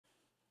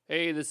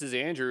Hey, this is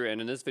Andrew,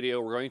 and in this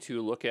video, we're going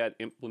to look at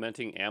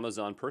implementing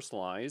Amazon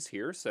Personalize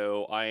here.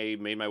 So I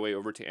made my way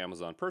over to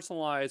Amazon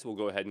Personalize. We'll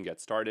go ahead and get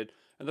started.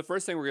 And the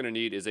first thing we're going to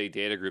need is a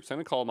data group. So I'm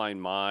going to call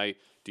mine my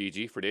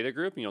DG for data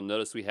group. And you'll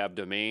notice we have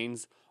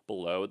domains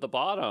below at the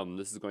bottom.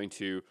 This is going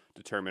to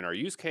determine our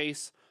use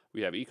case. We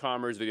have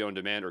e-commerce, video on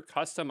demand, or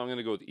custom. I'm going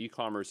to go with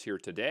e-commerce here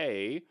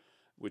today,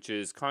 which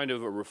is kind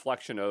of a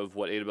reflection of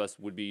what AWS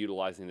would be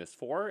utilizing this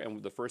for.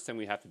 And the first thing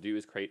we have to do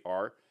is create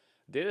our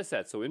data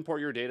sets. So import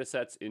your data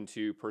sets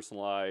into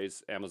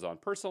Personalize, Amazon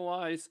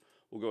Personalize.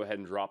 We'll go ahead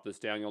and drop this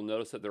down. You'll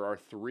notice that there are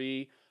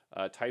three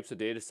types of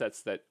data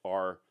sets that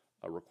are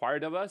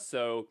required of us.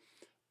 So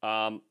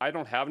I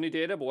don't have any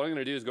data, but what I'm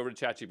going to do is go over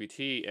to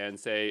ChatGPT and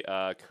say,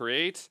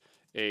 create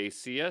a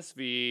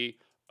CSV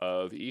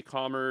of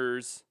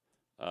e-commerce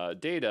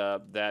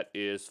data that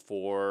is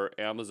for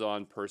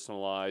Amazon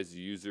Personalized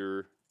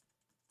user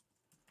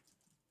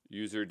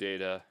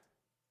data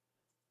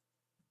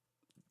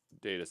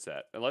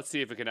set. And let's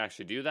see if it can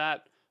actually do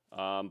that.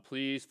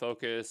 Please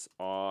focus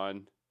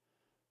on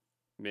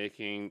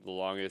making the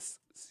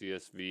longest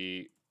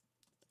CSV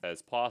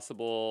as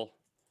possible.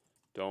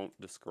 Don't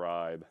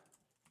describe.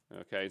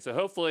 Okay, so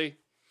hopefully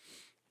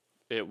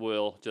it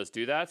will just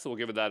do that. So we'll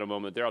give that a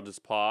moment there. I'll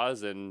just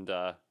pause and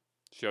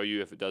show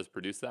you if it does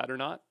produce that or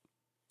not.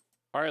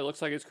 All right,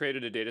 looks like it's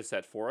created a data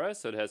set for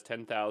us. So it has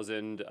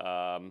 10,000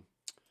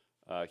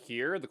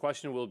 here. The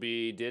question will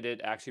be, did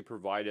it actually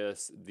provide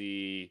us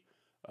the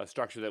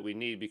structure that we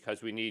need,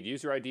 because we need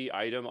user ID,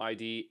 item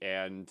ID,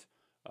 and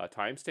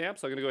timestamp.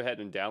 So I'm going to go ahead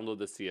and download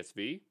the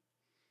CSV.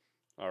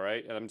 All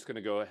right, and I'm just going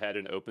to go ahead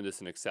and open this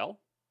in Excel.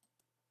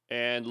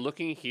 And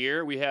looking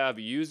here, we have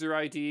user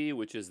ID,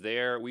 which is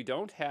there. We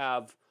don't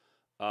have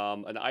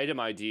an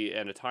item ID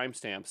and a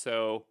timestamp.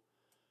 So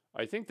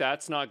I think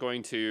that's not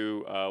going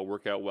to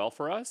work out well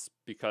for us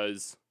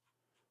because,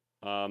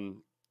 I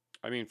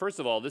mean, first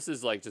of all, this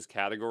is like just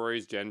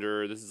categories,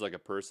 gender. This is like a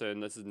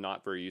person. This is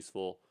not very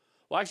useful.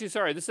 Well, actually,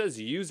 sorry, this says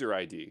user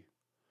ID.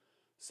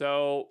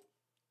 So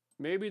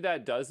maybe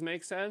that does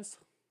make sense.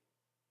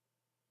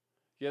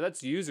 Yeah,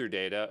 that's user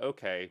data.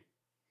 Okay,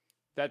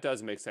 that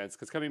does make sense,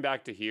 because coming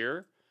back to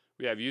here,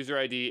 we have user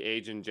ID,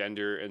 age, and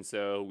gender, and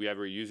so we have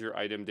our user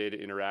item data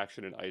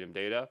interaction and item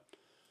data.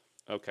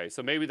 Okay,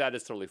 so maybe that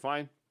is totally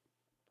fine.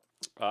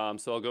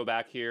 So I'll go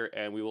back here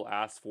and we will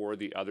ask for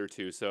the other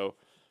two. So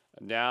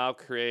now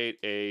create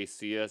a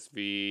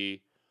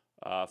CSV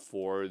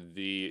for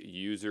the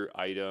user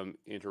item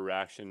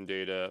interaction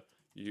data,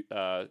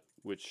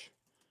 which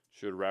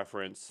should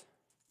reference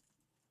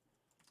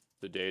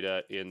the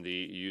data in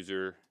the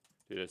user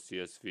data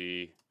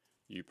CSV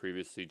you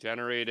previously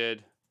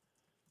generated.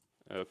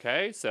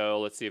 Okay,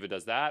 so let's see if it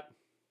does that.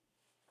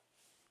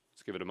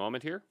 Let's give it a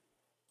moment here.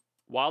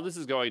 While this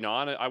is going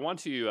on, I want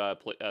to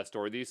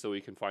store these so we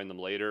can find them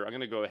later. I'm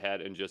going to go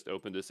ahead and just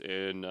open this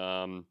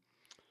in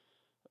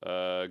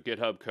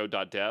GitHub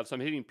code.dev. So I'm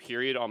hitting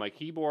period on my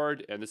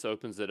keyboard, and this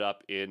opens it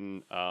up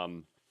in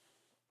an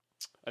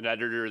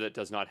editor that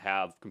does not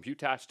have compute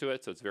attached to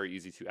it, so it's very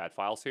easy to add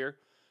files here.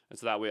 And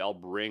so that way I'll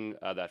bring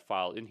that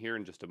file in here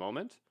in just a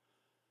moment.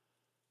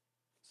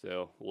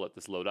 So we'll let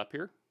this load up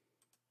here.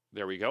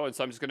 There we go. And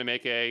so I'm just going to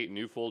make a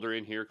new folder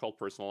in here called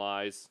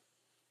Personalize.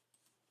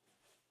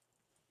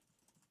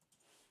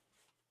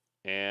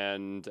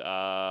 And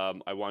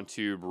I want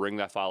to bring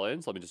that file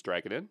in, so let me just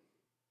drag it in.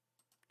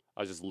 I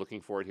was just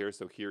looking for it here,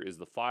 so here is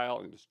the file.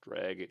 I'm going to just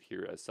drag it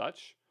here as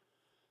such.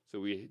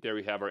 So there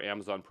we have our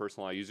Amazon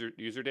Personalized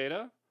user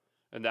data,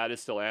 and that is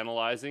still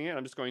analyzing it.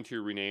 I'm just going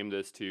to rename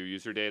this to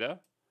user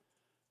data,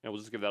 and we'll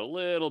just give that a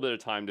little bit of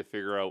time to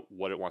figure out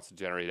what it wants to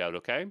generate out,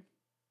 okay?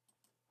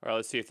 All right,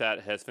 let's see if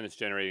that has finished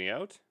generating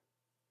out.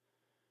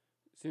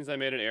 Seems I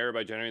made an error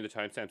by generating the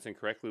timestamps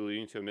incorrectly,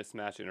 leading to a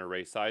mismatch in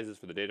array sizes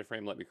for the data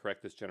frame. Let me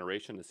correct this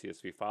generation, the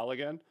CSV file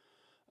again.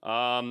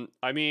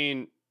 I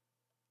mean,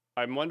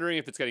 I'm wondering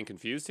if it's getting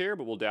confused here,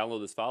 but we'll download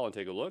this file and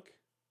take a look.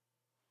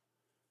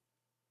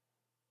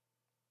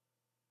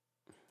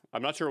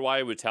 I'm not sure why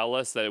it would tell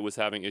us that it was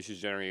having issues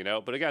generating it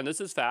out, but again, this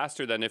is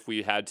faster than if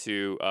we had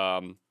to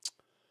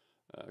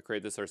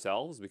create this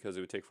ourselves, because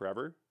it would take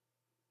forever.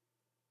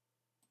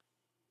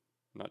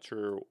 I'm not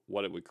sure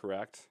what it would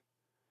correct.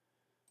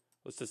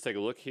 Let's just take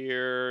a look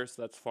here.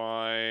 So that's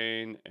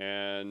fine.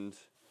 And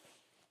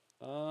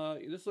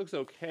this looks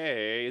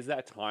okay. Is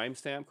that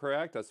timestamp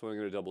correct? That's what I'm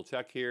going to double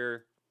check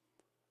here.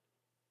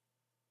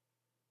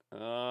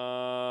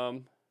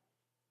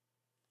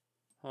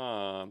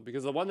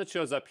 Because the one that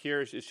shows up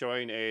here is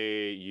showing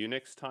a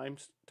Unix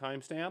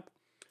timestamp.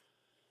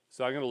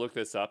 So I'm going to look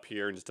this up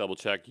here and just double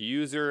check.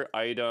 User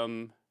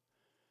item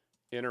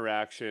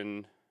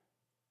interaction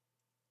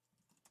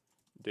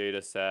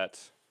data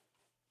set.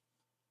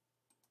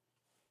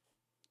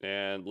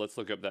 And let's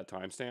look up that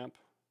timestamp.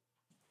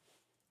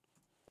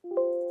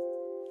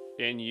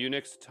 In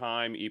Unix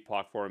time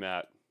epoch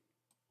format.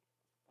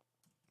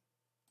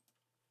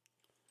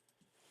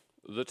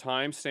 The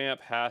timestamp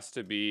has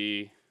to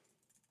be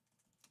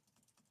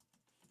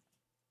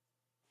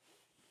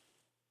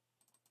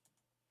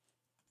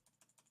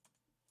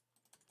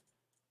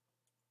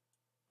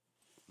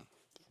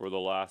or the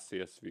last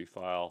CSV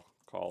file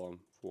column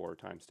for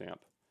timestamp.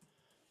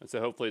 And so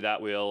hopefully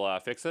that will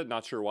fix it.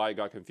 Not sure why it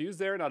got confused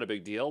there. Not a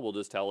big deal. We'll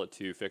just tell it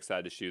to fix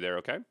that issue there,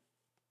 okay?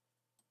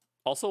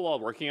 Also, while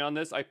working on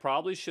this, I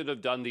probably should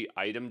have done the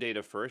item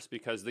data first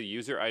because the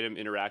user item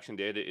interaction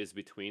data is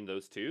between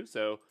those two.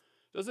 So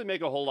it doesn't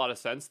make a whole lot of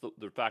sense,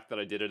 the fact that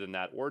I did it in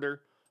that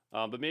order.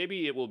 But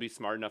maybe it will be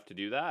smart enough to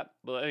do that.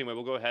 But anyway,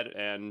 we'll go ahead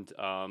and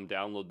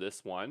download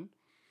this one.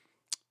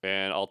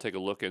 And I'll take a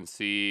look and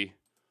see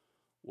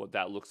what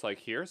that looks like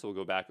here. So we'll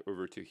go back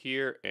over to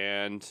here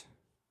and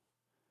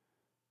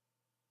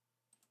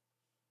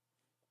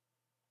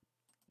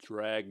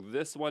drag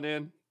this one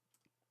in.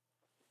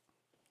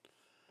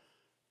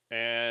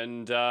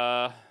 And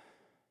I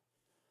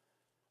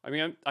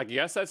mean, I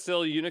guess that's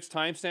still a Unix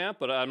timestamp,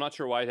 but I'm not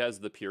sure why it has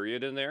the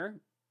period in there.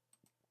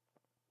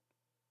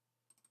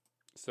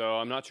 So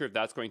I'm not sure if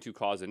that's going to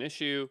cause an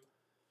issue.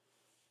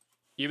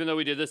 Even though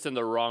we did this in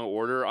the wrong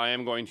order, I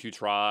am going to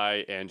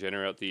try and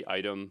generate out the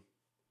item.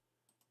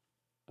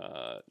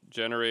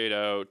 Generate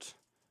out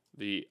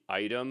the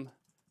item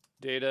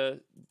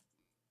data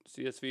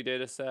CSV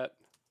data set,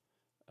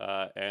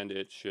 and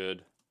it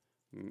should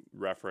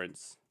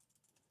reference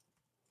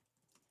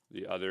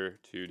the other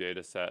two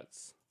data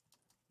sets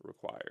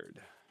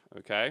required.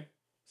 Okay,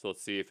 so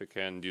let's see if it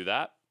can do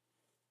that.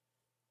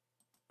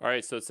 All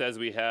right, so it says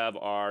we have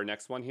our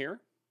next one here.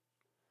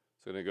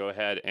 So I'm going to go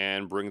ahead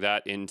and bring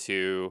that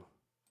into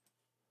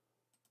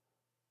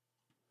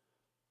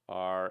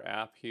our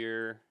app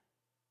here.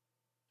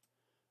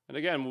 And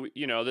again,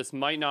 you know, this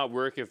might not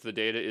work if the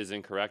data is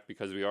incorrect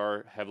because we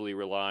are heavily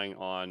relying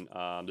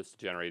on this to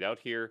generate out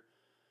here.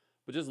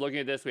 But just looking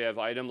at this, we have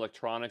item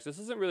electronics. This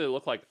doesn't really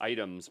look like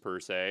items per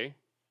se.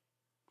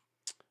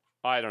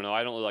 I don't know.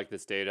 I don't really like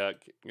this data.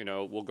 You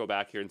know, we'll go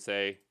back here and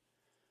say,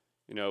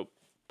 you know,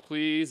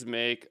 please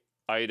make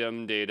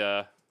item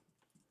data.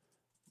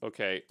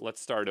 Okay,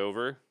 let's start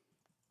over.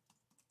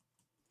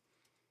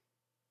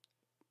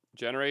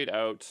 Generate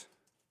out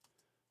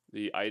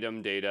the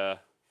item data.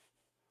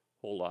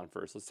 Hold on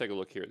first. Let's take a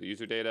look here at the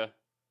user data.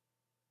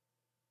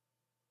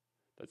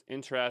 That's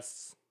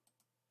interests.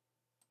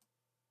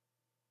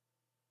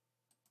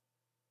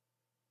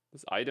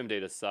 This item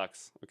data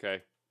sucks.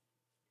 Okay.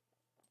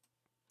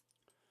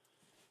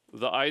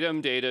 The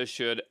item data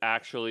should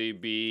actually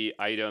be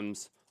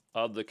items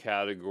of the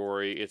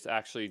category. It's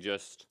actually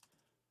just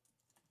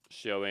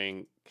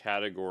showing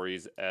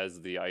categories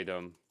as the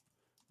item,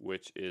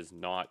 which is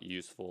not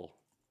useful.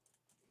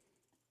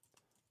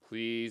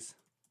 Please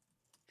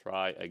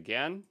try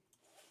again.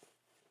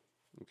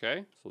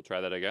 Okay, so we'll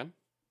try that again.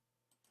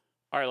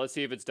 All right, let's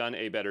see if it's done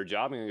a better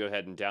job. I'm going to go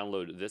ahead and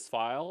download this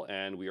file,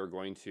 and we are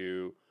going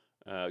to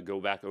go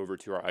back over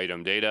to our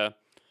item data.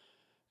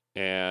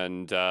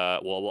 And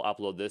well, we'll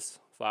upload this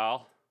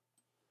file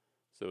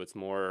so it's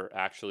more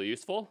actually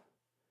useful.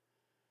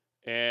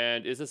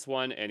 And is this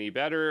one any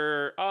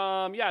better?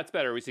 Yeah, it's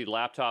better. We see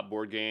laptop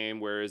board game,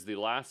 whereas the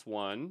last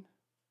one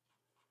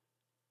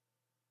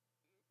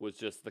was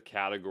just the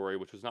category,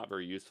 which was not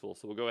very useful.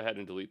 So we'll go ahead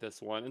and delete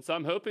this one. And so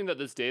I'm hoping that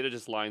this data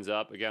just lines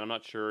up. Again, I'm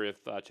not sure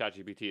if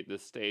ChatGPT at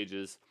this stage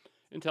is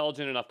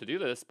intelligent enough to do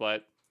this,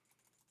 but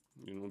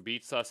you know,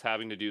 beats us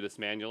having to do this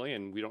manually,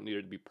 and we don't need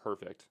it to be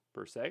perfect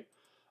per se.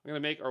 I'm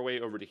going to make our way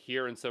over to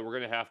here, and so we're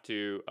going to have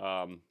to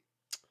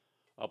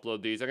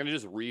upload these. I'm going to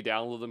just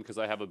re-download them because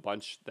I have a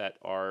bunch that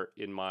are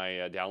in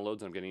my downloads,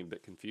 and I'm getting a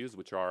bit confused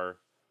which are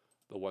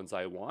the ones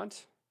I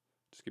want.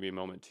 Just give me a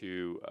moment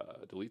to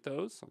delete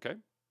those, okay?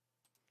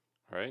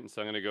 All right, and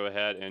so I'm going to go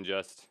ahead and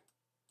just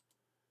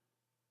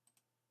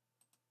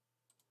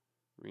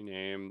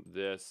rename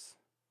this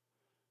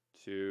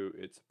to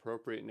its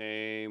appropriate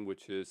name,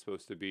 which is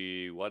supposed to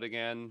be what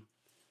again?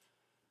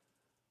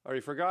 I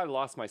already forgot. I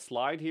lost my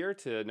slide here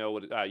to know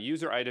what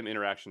user item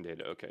interaction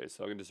data. Okay,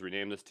 so I'm going to just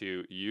rename this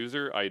to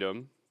user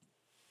item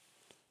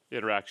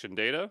interaction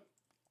data.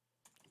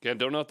 Again,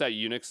 don't know if that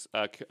Unix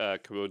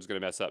code is going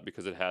to mess up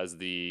because it has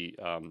the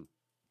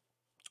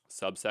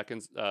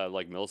sub-seconds,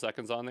 like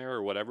milliseconds on there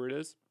or whatever it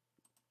is.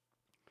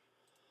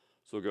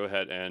 So we'll go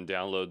ahead and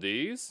download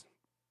these.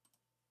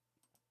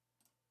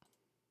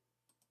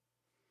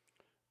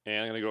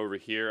 And I'm going to go over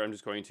here. I'm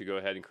just going to go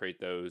ahead and create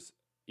those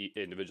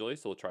individually.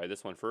 So we'll try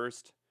this one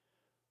first.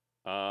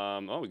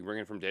 Oh, we can bring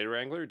it from Data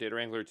Wrangler. Data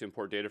Wrangler to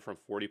import data from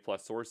 40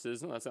 plus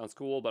sources. Oh, that sounds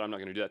cool, but I'm not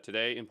going to do that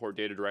today. Import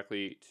data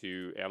directly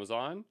to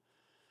Amazon.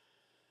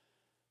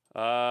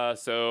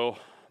 So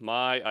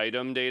my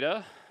item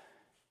data.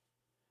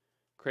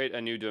 Create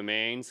a new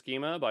domain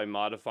schema by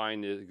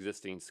modifying the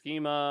existing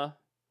schema.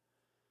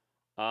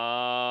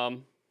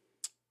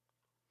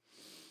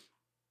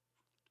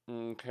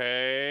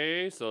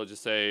 Okay, so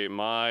just say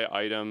my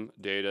item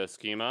data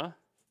schema.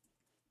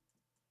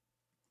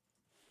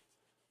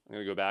 I'm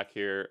going to go back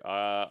here.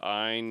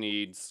 I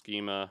need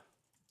schema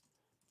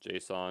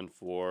JSON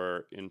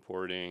for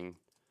importing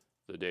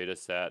the data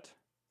set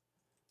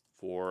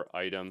for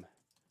item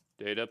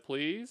data,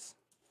 please.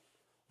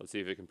 Let's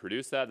see if it can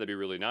produce that. That'd be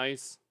really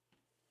nice.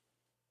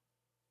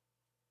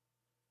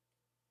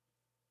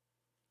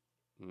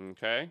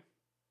 Okay.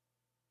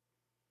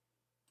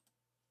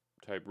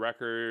 type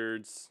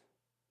records,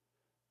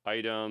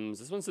 items.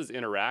 This one says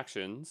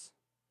interactions.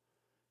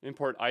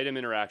 Import item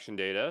interaction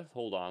data.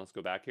 Hold on, let's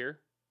go back here.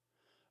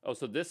 Oh,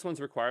 so this one's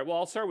required. Well,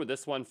 I'll start with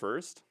this one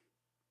first.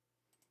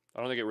 I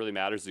don't think it really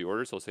matters the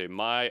order, so I'll say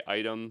my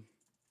item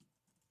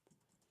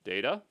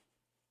data,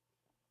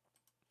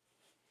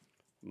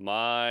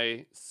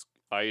 my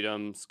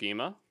item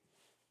schema.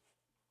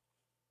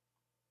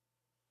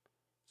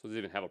 So does it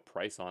even have a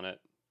price on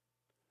it?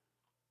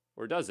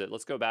 Or does it?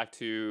 Let's go back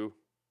to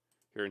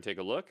here and take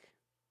a look.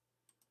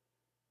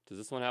 Does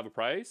this one have a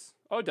price?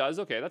 Oh, it does.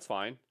 Okay, that's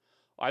fine.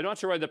 I'm not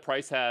sure why the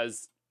price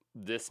has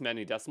this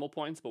many decimal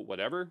points, but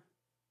whatever.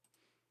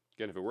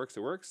 Again, if it works,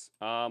 it works.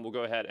 We'll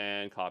go ahead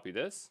and copy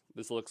this.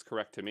 This looks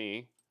correct to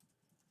me.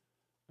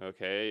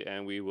 Okay,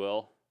 and we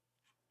will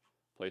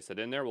place it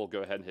in there. We'll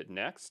go ahead and hit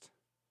next.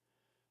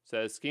 It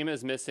says schema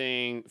is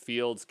missing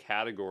fields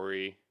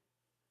category.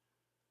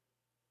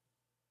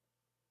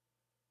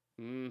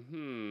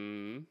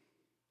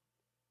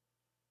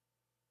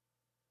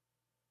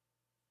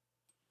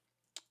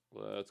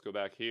 Let's go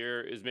back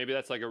here. Maybe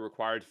that's like a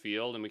required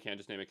field and we can't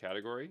just name a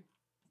category?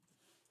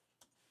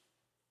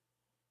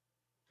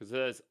 Because it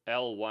says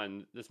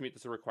L1. This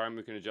meets a requirement.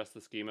 We can adjust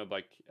the schema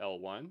by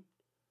L1.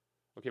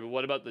 Okay, but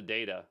what about the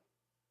data?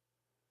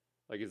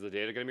 Like, is the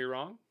data going to be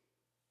wrong?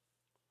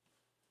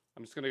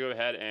 I'm just going to go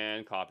ahead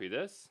and copy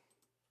this.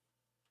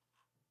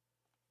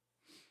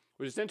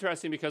 Which is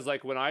interesting because,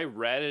 like, when I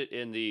read it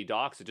in the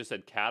docs, it just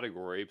said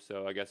category.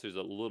 So I guess there's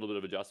a little bit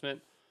of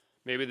adjustment.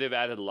 Maybe they've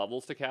added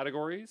levels to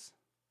categories.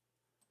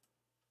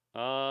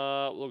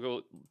 We'll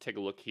go take a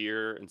look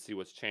here and see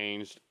what's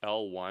changed.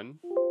 L1.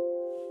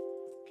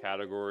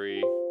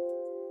 Category.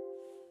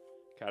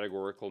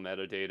 Categorical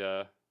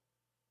metadata.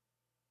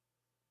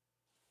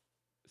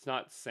 It's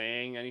not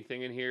saying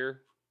anything in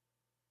here.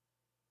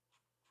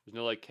 There's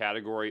no, like,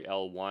 category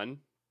L1.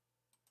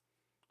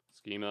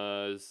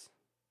 Schemas.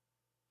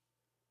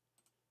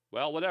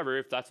 Well, whatever.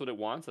 If that's what it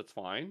wants, that's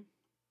fine.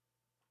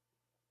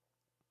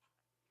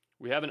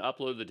 We haven't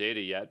uploaded the data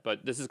yet,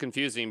 but this is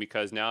confusing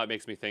because now it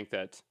makes me think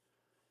that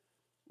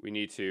we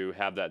need to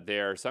have that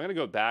there. So I'm going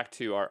to go back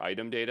to our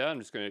item data. I'm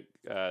just going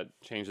to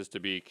change this to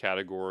be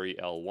category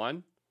L1. So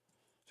I'm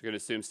going to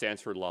assume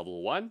stands for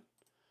level 1.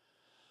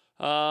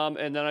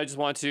 And then I just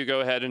want to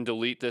go ahead and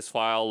delete this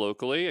file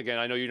locally. Again,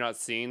 I know you're not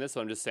seeing this,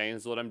 so I'm just saying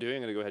this is what I'm doing.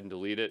 I'm going to go ahead and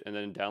delete it and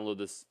then download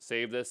this,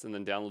 save this, and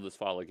then download this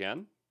file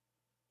again.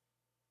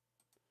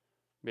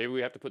 Maybe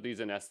we have to put these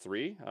in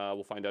S3.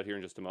 We'll find out here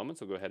in just a moment.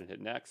 So go ahead and hit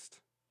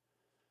next.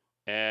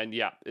 And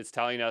yeah, it's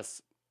telling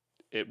us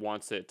it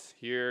wants it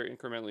here.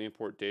 Incrementally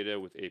import data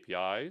with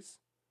APIs.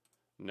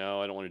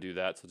 No, I don't want to do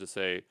that. So just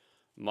say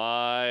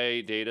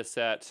my data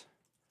set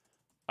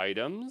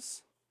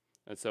items.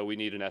 And so we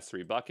need an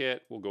S3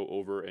 bucket. We'll go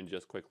over and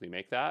just quickly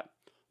make that.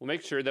 We'll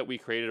make sure that we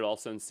create it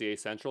also in CA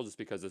Central just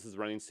because this is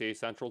running CA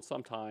Central.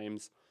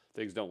 Sometimes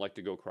things don't like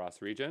to go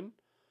cross-region.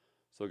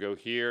 So go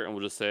here and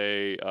we'll just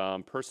say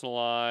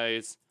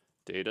personalize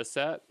data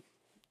set.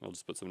 I'll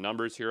just put some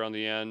numbers here on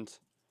the end.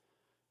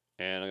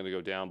 And I'm going to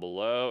go down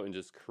below and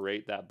just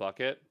create that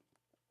bucket.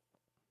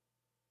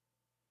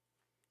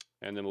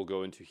 And then we'll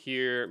go into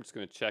here. I'm just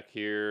going to check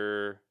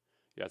here.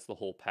 Yeah, it's the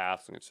whole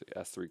path. So I'm going to say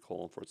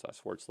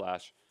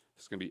S3:///.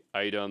 It's going to be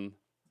item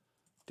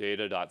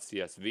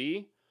data.csv.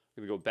 I'm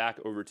going to go back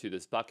over to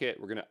this bucket.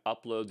 We're going to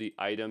upload the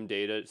item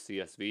data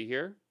CSV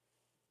here.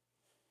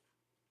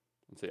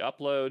 And say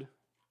upload.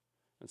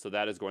 And so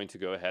that is going to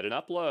go ahead and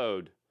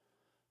upload.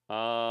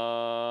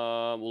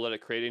 We'll let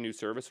it create a new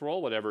service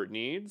role, whatever it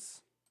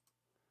needs.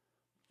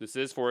 This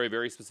is for a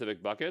very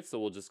specific bucket, so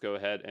we'll just go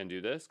ahead and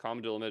do this.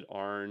 Common delimit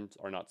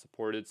are not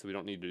supported, so we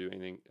don't need to do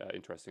anything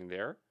interesting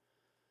there.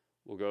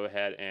 We'll go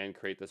ahead and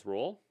create this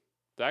role.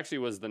 That actually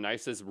was the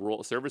nicest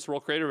service role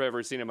creator I've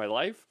ever seen in my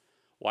life.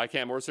 Why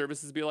can't more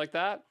services be like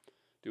that?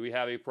 Do we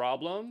have a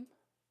problem?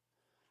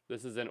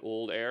 This is an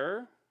old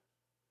error.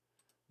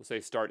 We'll say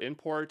start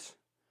import.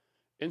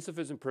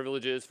 Insufficient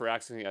privileges for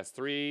accessing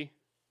S3.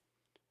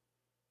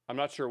 I'm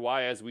not sure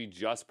why, as we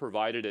just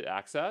provided it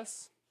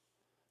access.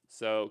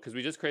 So, because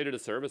we just created a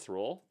service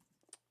role.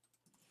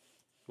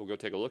 We'll go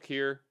take a look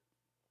here.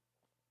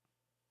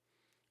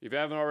 If you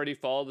haven't already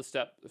followed the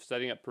step of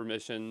setting up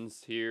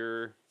permissions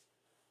here,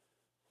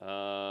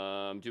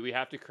 do we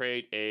have to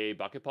create a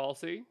bucket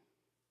policy?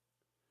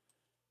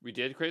 We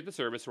did create the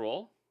service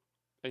role.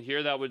 And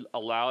here that would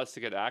allow us to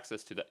get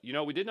access to that. You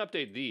know, we didn't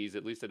update these.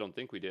 At least I don't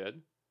think we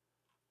did.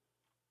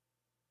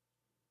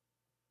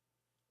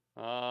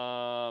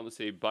 Let's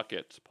see,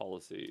 bucket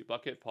policy.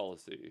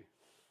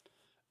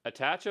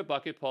 Attach a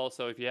bucket policy.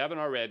 So if you haven't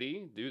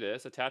already, do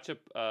this. Attach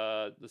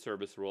the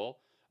service role.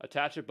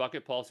 Attach a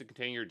bucket policy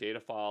containing your data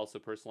files so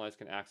Personalize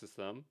can access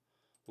them.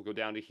 We'll go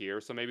down to here.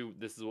 So maybe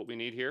this is what we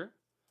need here.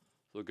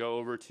 So we'll go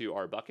over to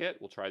our bucket.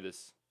 We'll try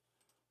this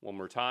one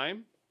more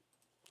time.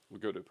 We'll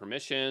go to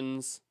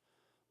permissions.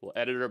 We'll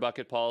edit our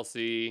bucket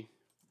policy.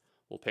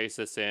 We'll paste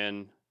this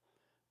in.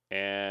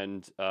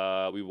 And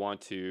we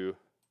want to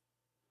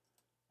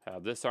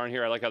have this on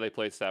here. I like how they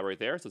placed that right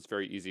there. So it's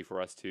very easy for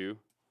us to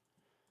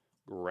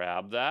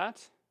grab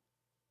that.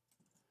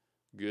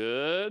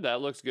 Good.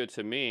 That looks good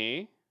to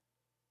me.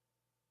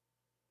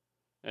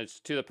 And it's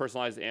to the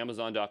personalized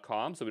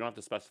Amazon.com, so we don't have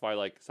to specify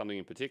like something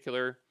in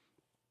particular.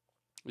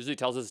 Usually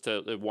tells us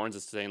it warns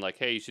us saying like,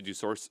 hey, you should do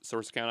source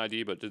account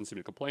ID, but it didn't seem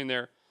to complain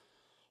there.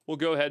 We'll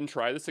go ahead and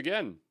try this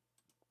again.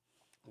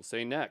 We'll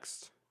say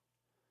next.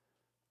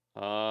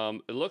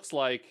 It looks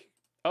like,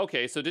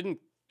 okay, so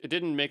it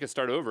didn't make us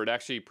start over. It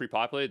actually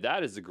pre-populated.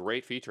 That is a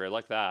great feature. I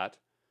like that.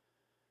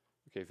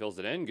 Okay, fills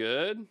it in,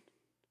 good.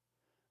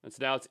 And so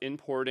now it's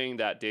importing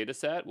that data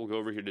set. We'll go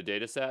over here to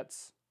data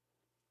sets.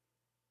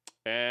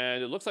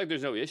 And it looks like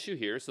there's no issue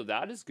here, so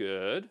that is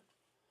good.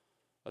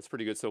 That's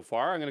pretty good so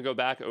far. I'm going to go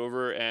back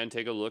over and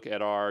take a look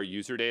at our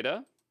user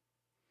data.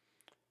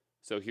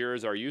 So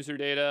here's our user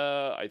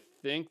data. I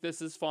think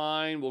this is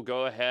fine. We'll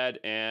go ahead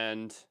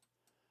and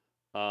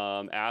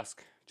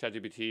ask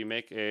ChatGPT,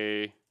 make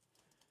a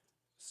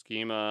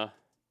schema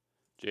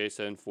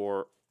JSON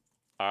for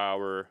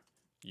our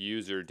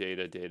user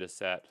data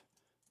set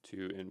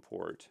to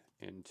import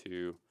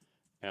into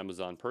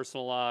Amazon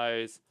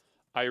Personalize.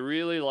 I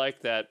really like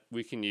that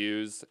we can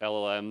use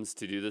LLMs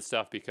to do this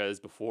stuff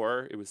because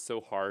before it was so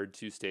hard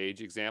to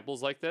stage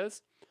examples like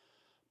this.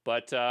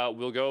 But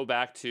we'll go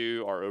back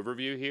to our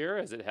overview here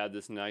as it had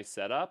this nice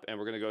setup, and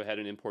we're going to go ahead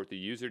and import the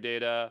user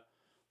data.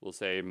 We'll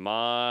say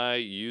my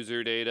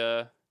user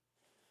data,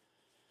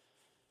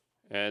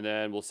 and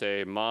then we'll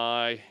say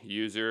my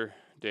user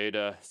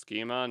data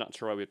schema. Not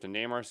sure why we have to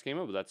name our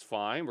schema, but that's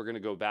fine. We're going to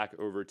go back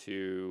over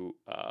to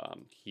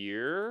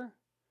here.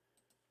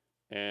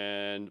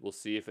 And we'll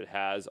see if it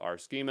has our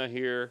schema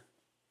here.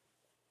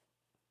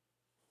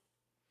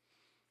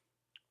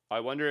 I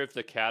wonder if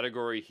the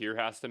category here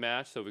has to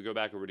match. So if we go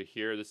back over to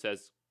here, this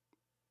says,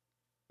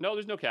 no,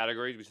 there's no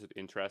category. We just have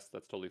interest.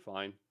 That's totally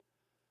fine.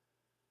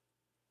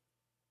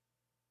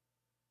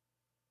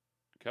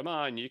 Come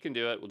on, you can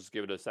do it. We'll just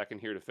give it a second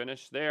here to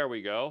finish. There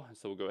we go.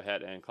 So we'll go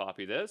ahead and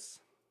copy this.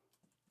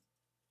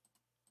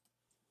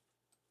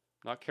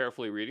 Not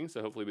carefully reading,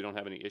 so hopefully we don't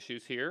have any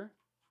issues here.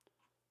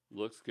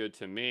 Looks good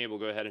to me. We'll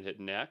go ahead and hit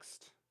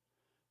next.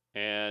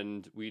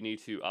 And we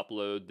need to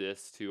upload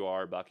this to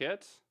our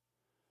bucket.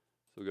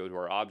 So we'll go to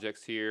our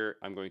objects here.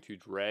 I'm going to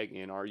drag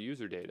in our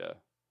user data.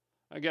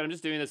 Again, I'm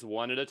just doing this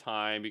one at a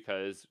time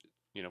because,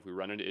 you know, if we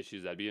run into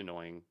issues, that'd be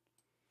annoying.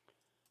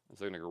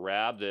 So I'm going to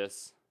grab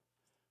this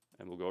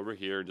and we'll go over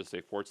here and just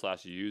say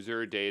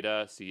 /user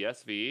data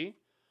CSV.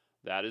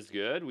 That is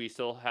good. We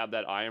still have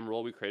that IAM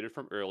role we created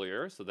from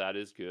earlier, so that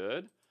is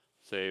good.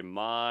 Say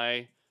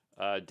my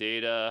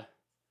data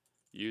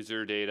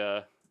user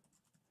data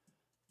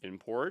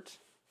import,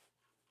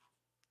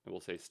 and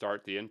we'll say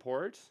start the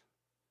import.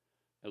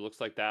 It looks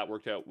like that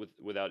worked out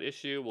without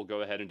issue. We'll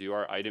go ahead and do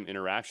our item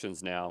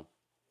interactions now.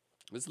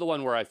 This is the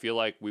one where I feel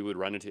like we would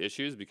run into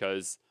issues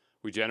because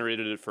we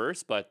generated it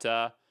first, but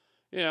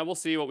yeah, we'll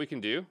see what we can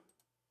do.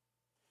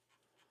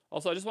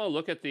 Also, I just want to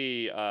look at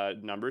the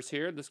numbers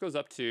here. This goes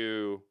up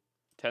to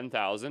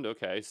 10,000.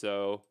 Okay,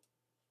 so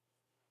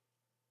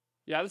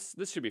yeah,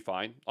 this should be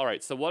fine. All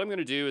right, so what I'm going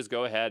to do is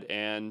go ahead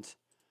and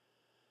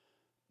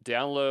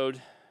download.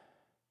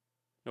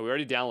 No, we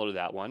already downloaded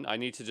that one. I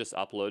need to just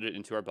upload it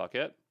into our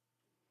bucket.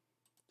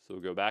 So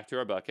we'll go back to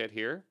our bucket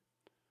here,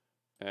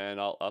 and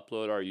I'll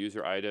upload our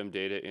user item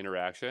data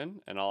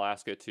interaction, and I'll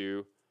ask it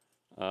to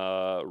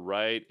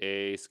write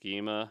a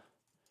schema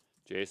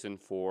JSON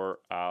for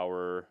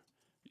our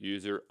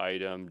user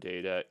item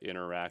data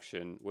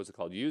interaction. What's it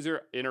called?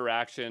 User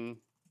interaction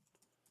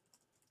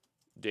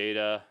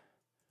data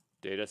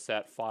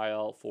set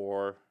file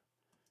for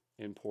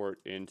import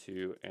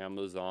into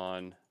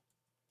Amazon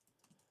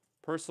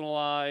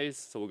Personalize.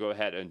 So we'll go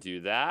ahead and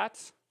do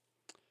that.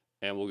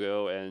 And we'll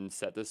go and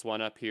set this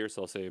one up here.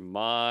 So I'll say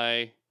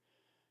my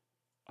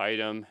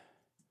item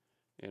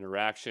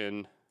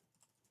interaction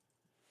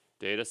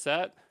data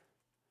set,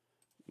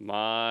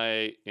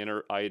 my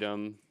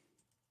item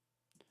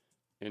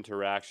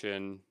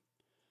interaction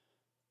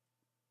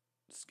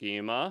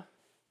schema,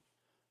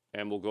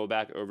 and we'll go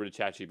back over to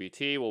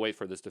ChatGPT. We'll wait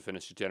for this to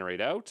finish to generate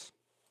out.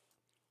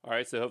 All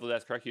right, so hopefully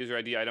that's correct. User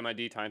ID, item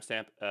ID,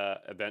 timestamp,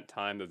 event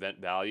time, event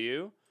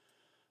value.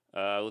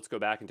 Let's go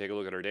back and take a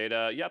look at our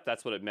data. Yep,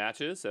 that's what it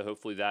matches. So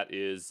hopefully that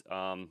is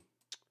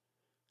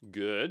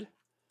good.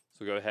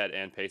 So go ahead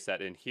and paste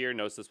that in here.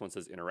 Notice this one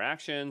says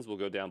interactions. We'll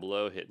go down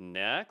below, hit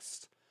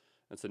next.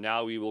 And so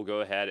now we will go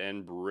ahead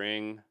and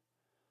bring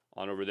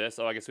on over this.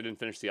 Oh, I guess we didn't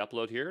finish the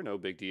upload here. No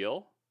big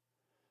deal.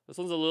 This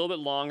one's a little bit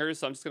longer,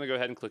 so I'm just going to go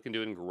ahead and click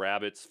into it and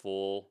grab its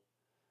full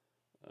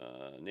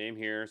name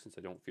here since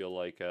I don't feel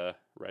like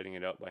writing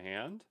it out by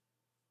hand.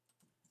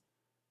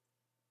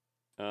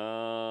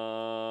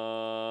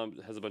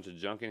 It has a bunch of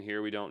junk in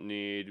here we don't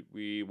need.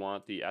 We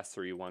want the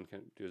S3 one.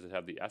 Does it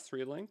have the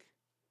S3 link?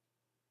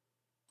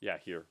 Yeah,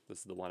 here. This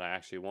is the one I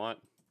actually want.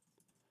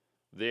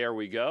 There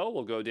we go.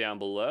 We'll go down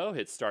below,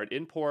 hit start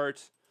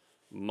import,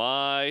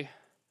 my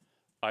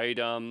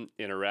item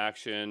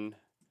interaction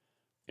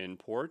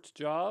import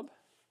job.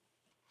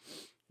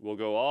 We'll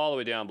go all the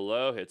way down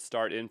below, hit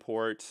start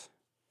import.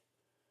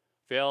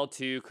 Failed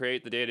to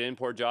create the data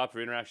import job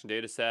for interaction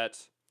data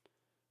set.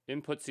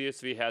 Input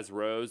CSV has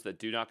rows that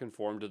do not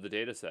conform to the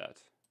data set.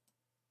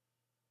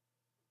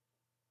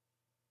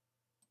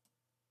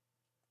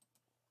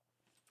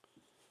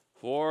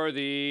 For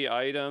the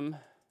item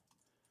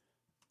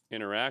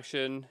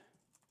interaction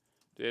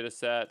data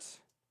set,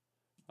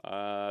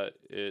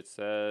 it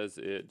says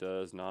it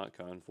does not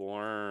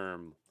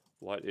conform.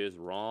 What is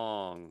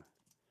wrong?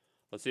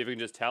 Let's see if it can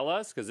just tell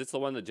us, because it's the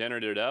one that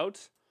generated it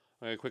out.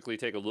 I'm going to quickly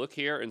take a look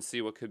here and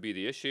see what could be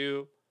the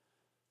issue.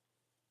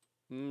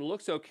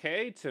 Looks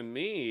okay to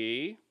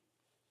me.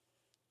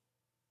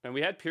 And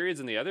we had periods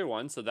in the other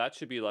one, so that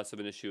should be less of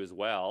an issue as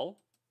well.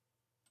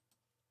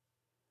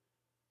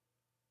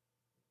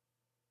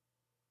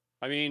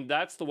 I mean,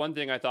 that's the one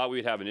thing I thought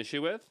we'd have an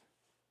issue with.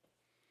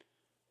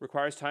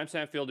 Requires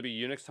timestamp field to be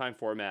Unix time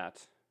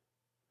format.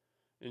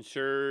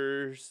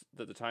 Ensures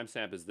that the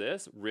timestamp is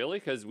this. Really?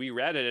 Because we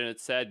read it and it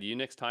said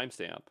Unix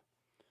timestamp.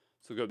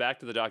 So go back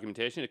to the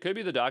documentation. It could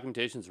be the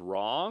documentation's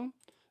wrong,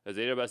 as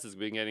AWS has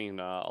been getting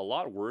a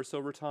lot worse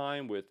over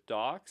time with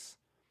docs.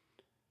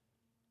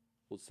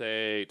 We'll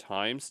say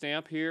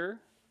timestamp here.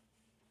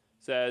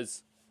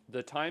 Says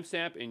the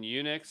timestamp in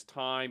Unix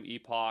time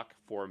epoch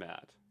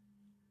format.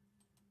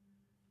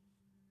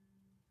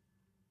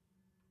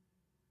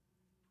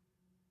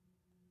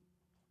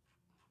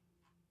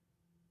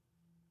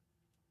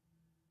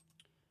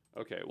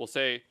 Okay, we'll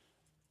say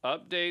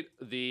update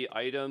the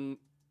item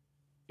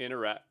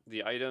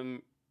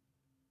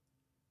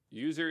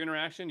user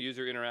interaction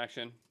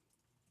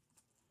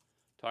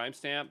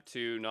timestamp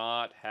to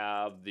not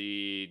have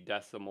the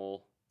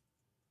decimal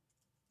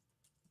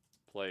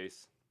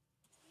place.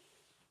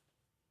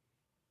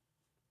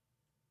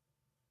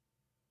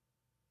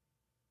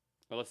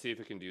 Well, let's see if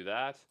it can do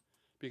that,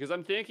 because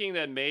I'm thinking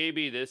that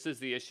maybe this is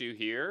the issue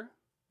here.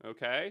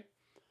 Okay,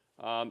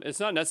 it's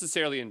not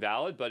necessarily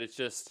invalid, but it's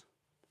just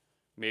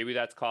maybe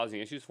that's causing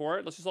issues for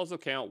it. Let's just also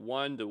count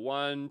 1 to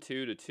 1,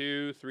 2 to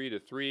 2, 3 to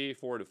 3,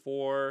 4 to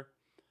 4.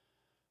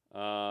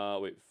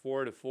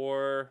 4 to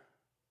 4,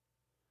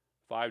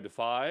 5 to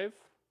 5.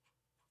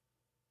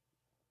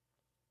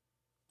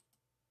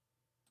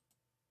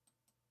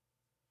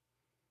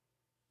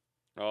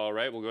 All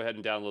right, we'll go ahead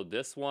and download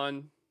this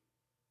one.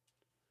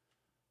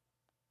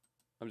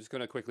 I'm just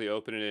going to quickly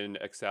open it in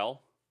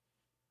Excel.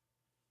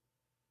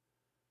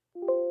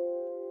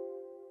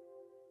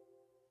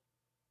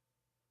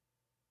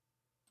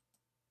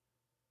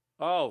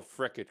 Oh,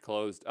 frick, it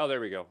closed. Oh,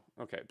 there we go.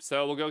 Okay,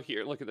 so we'll go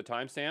here, look at the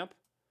timestamp.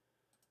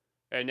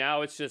 And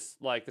now it's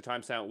just like the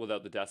timestamp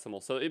without the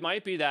decimal. So it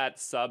might be that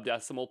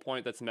sub-decimal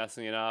point that's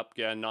messing it up.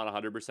 Again, not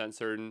 100%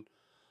 certain,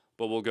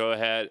 but we'll go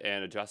ahead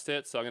and adjust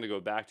it. So I'm going to go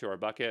back to our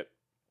bucket.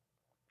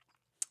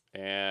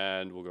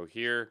 And we'll go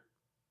here.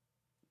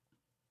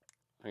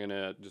 I'm going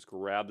to just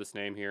grab this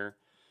name here.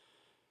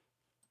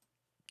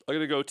 I'm going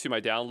to go to my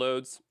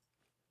downloads.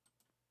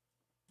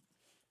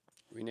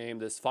 Rename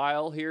this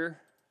file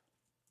here.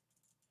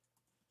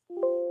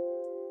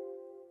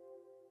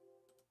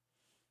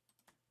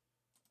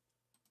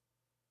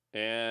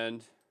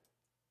 And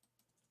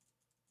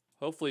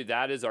hopefully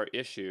that is our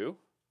issue.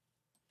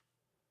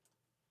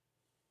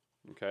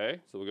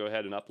 Okay, so we'll go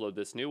ahead and upload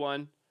this new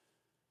one.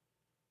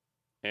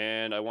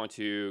 And I want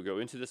to go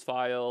into this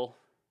file.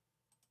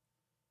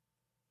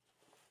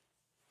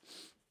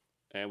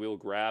 And we will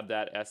grab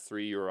that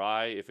S3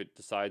 URI if it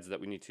decides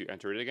that we need to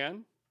enter it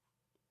again.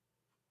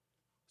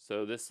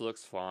 So this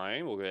looks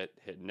fine. We'll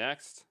hit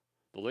next.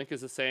 The link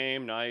is the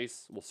same.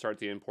 Nice. We'll start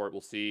the import.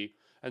 We'll see.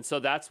 And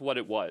so that's what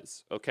it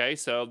was. Okay,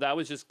 so that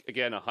was just,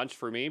 again, a hunch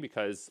for me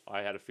because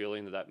I had a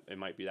feeling that it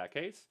might be that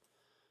case.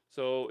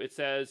 So it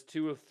says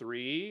 2 of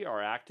 3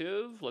 are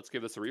active. Let's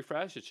give this a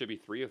refresh. It should be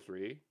 3 of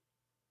 3.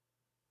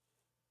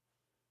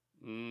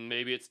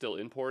 Maybe it's still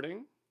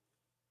importing.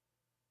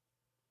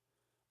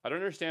 I don't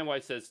understand why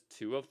it says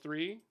 2 of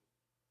 3.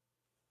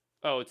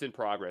 Oh, it's in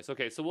progress.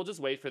 Okay, so we'll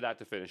just wait for that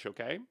to finish,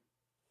 okay?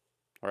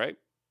 All right.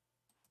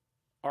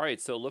 All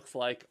right, so it looks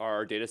like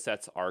our data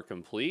sets are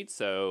complete.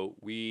 So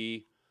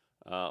we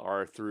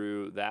are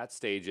through that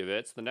stage of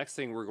it. So the next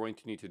thing we're going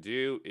to need to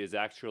do is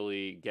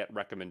actually get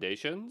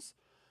recommendations.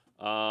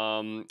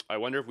 I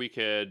wonder if we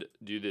could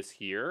do this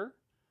here.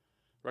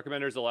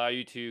 Recommenders allow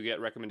you to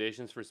get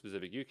recommendations for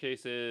specific use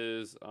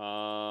cases.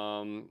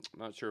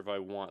 Not sure if I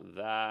want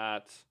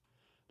that.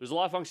 There's a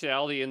lot of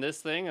functionality in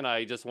this thing, and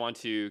I just want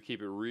to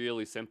keep it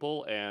really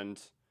simple, and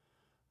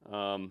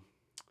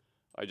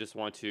I just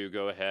want to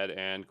go ahead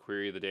and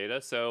query the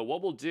data. So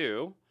what we'll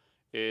do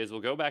is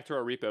we'll go back to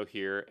our repo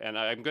here, and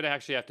I'm going to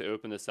actually have to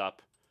open this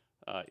up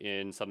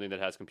in something that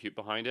has compute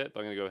behind it.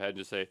 But I'm going to go ahead and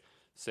just say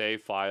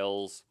save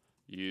files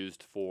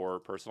used for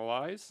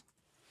Personalize.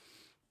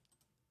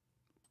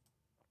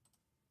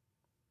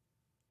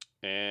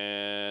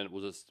 And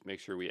we'll just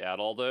make sure we add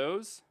all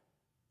those.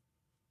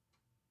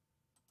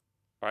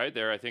 All right,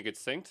 there, I think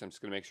it's synced. I'm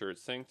just going to make sure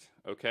it's synced.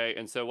 Okay,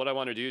 and so what I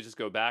want to do is just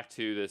go back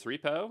to this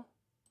repo.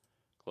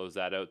 Close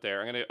that out there.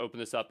 I'm going to open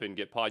this up in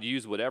Gitpod.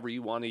 Use whatever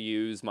you want to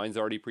use. Mine's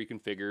already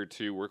pre-configured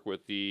to work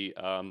with the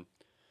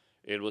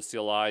AWS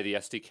CLI, the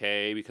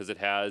SDK, because it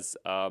has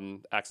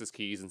access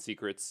keys and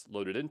secrets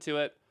loaded into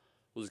it.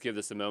 We'll just give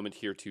this a moment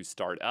here to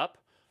start up.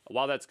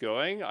 While that's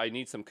going, I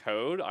need some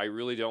code. I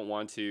really don't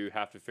want to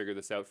have to figure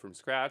this out from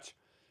scratch.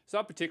 It's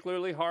not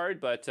particularly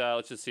hard, but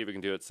let's just see if we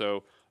can do it.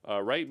 So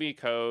write me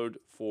code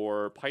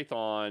for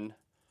Python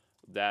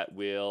that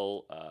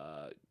will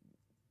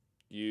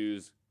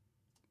use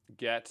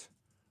get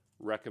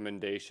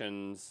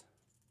recommendations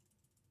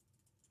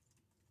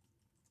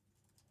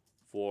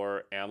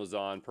for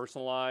Amazon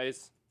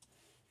Personalize.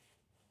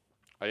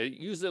 I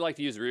usually like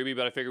to use Ruby,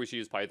 but I figure we should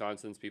use Python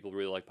since people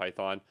really like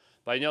Python.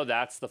 But I know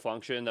that's the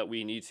function that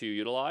we need to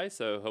utilize,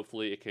 so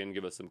hopefully it can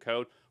give us some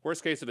code.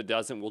 Worst case, if it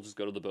doesn't, we'll just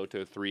go to the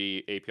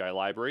Boto3 API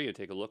library and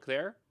take a look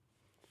there.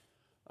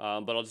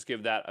 But I'll just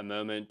give that a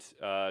moment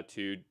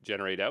to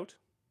generate out.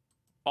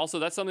 Also,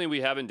 that's something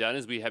we haven't done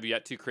is we have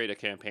yet to create a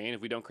campaign.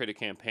 If we don't create a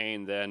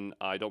campaign, then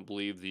I don't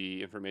believe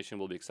the information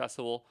will be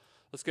accessible.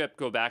 Let's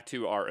go back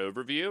to our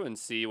overview and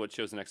see what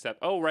shows the next step.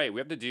 Oh, right, we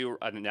have to do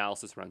an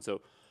analysis run.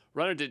 So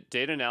run a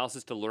data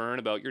analysis to learn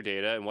about your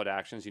data and what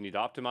actions you need to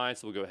optimize.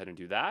 So we'll go ahead and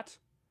do that.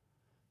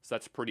 So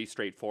that's pretty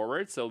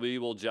straightforward. So we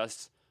will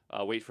just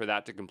wait for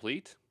that to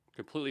complete.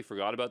 Completely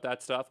forgot about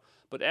that stuff.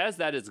 But as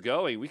that is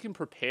going, we can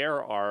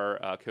prepare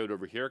our code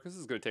over here because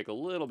this is going to take a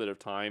little bit of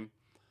time.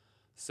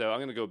 So I'm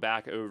going to go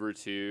back over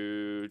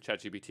to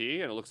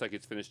ChatGPT, and it looks like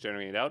it's finished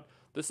generating it out.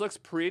 This looks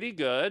pretty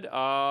good.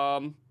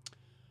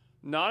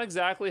 Not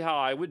exactly how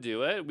I would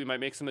do it. We might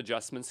make some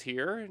adjustments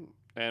here,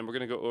 and we're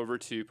going to go over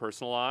to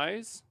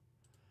Personalize.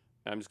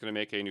 I'm just going to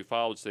make a new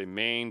file, which say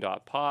main.py.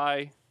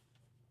 All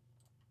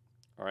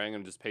right, I'm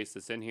going to just paste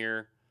this in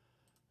here,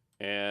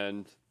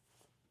 and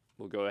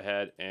we'll go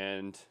ahead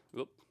and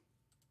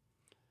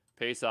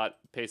paste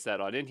that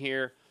on in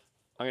here.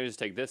 I'm going to just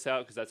take this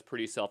out because that's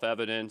pretty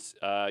self-evident.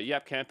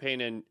 Yep,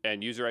 campaign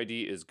and user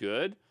ID is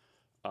good.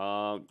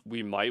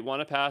 We might want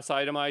to pass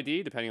item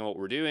ID depending on what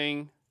we're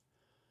doing.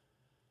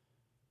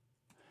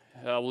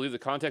 We'll leave the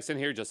context in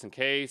here just in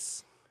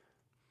case.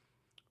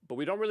 But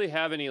we don't really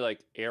have any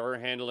like error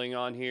handling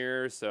on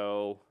here,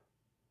 so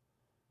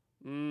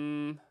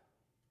I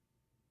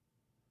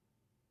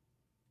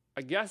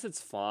guess it's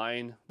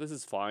fine. This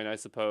is fine, I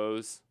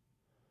suppose.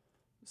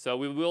 So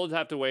we will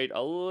have to wait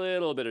a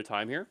little bit of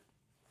time here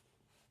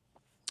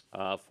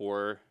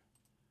for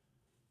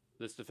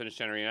this to finish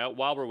generating out.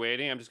 While we're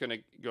waiting, I'm just going to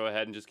go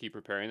ahead and just keep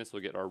preparing this.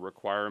 We'll get our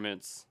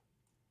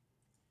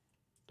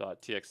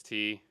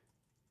requirements.txt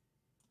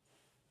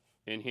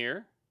in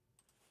here,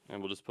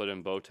 and we'll just put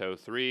in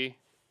Boto3,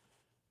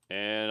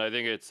 and I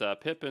think it's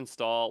pip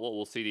install. Well,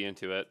 we'll cd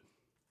into it.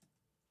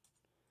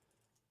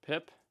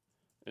 Pip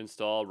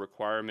install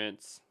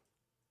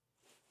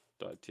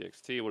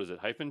requirements.txt. What is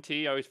it?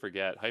 -t? I always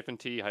forget.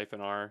 -t,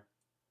 -r.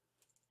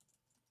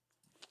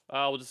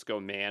 We'll just go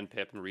man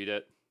pip and read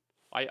it.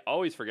 I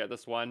always forget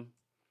this one.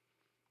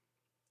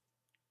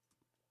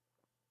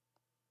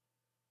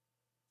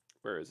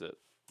 Where is it?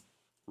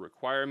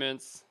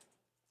 Requirements.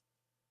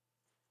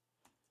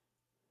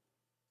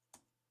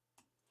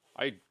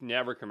 I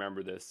never can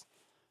remember this.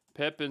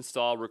 Pip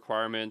install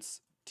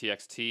requirements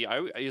txt.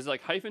 Is it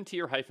like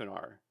 -t or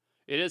 -r?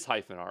 It is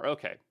 -r.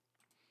 Okay.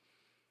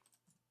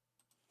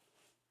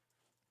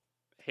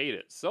 Hate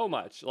it so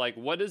much. Like,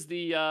 what does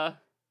the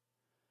R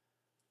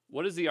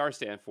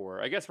stand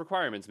for? I guess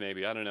requirements,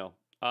 maybe. I don't know.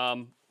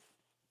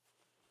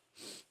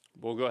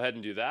 We'll go ahead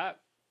and do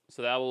that.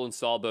 So that will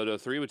install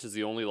Boto3, which is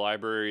the only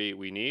library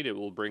we need. It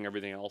will bring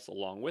everything else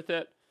along with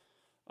it.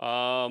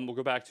 We'll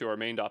go back to our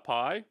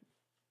main.py,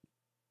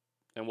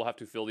 and we'll have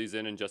to fill these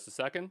in just a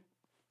second.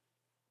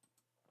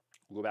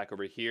 We'll go back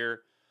over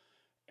here,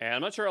 and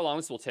I'm not sure how long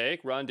this will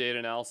take. Run data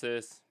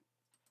analysis.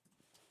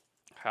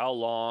 How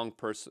long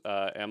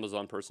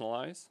Amazon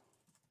Personalize?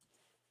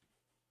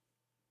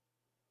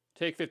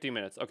 Take 50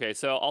 minutes. Okay,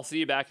 so I'll see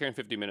you back here in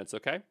 50 minutes,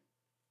 okay?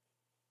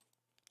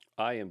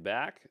 I am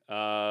back.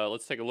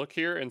 Let's take a look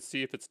here and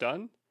see if it's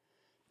done.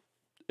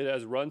 It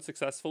has run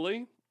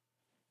successfully.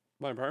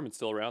 My environment's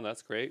still around.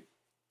 That's great.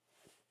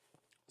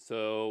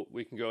 So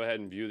we can go ahead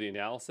and view the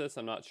analysis.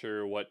 I'm not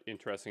sure what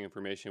interesting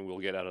information we'll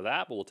get out of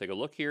that, but we'll take a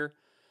look here.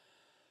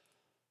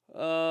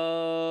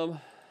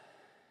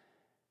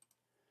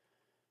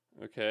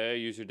 Okay,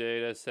 user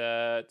data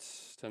set,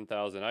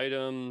 10,000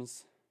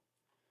 items.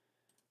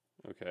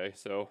 Okay,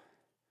 so,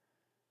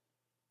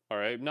 all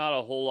right, not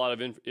a whole lot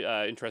of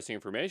interesting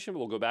information, but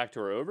we'll go back to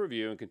our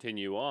overview and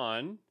continue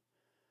on.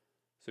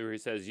 So here he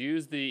says,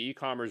 use the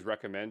e-commerce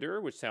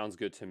recommender, which sounds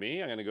good to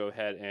me. I'm going to go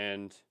ahead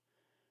and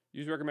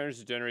use recommenders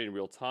to generate in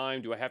real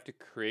time. Do I have to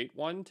create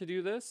one to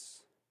do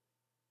this?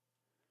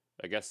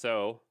 I guess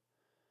so.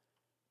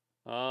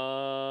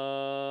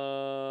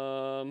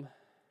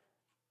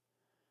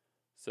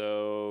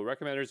 So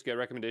recommenders get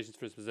recommendations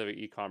for specific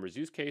e-commerce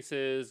use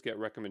cases, get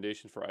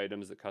recommendations for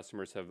items that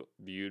customers have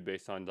viewed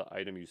based on the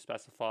item you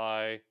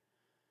specify.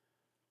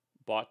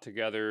 Bought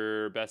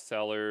together,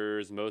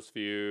 bestsellers, most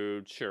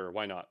viewed. Sure,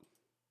 why not?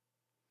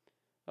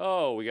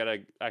 Oh, we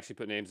gotta actually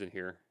put names in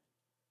here.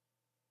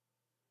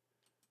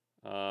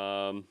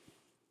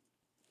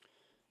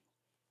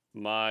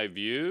 My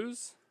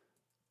views,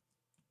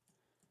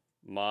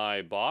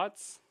 my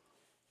bots,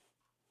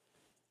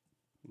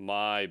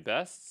 my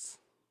bests,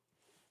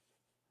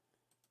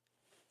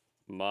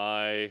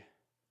 my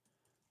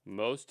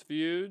most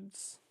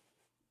vieweds.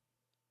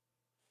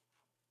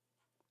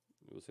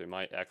 We'll say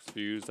my X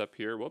views up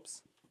here,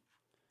 whoops.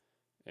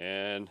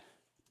 And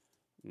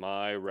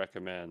my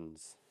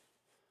recommends.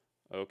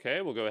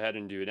 Okay, we'll go ahead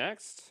and do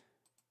next.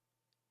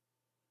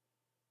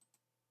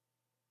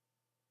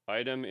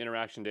 Item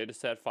interaction data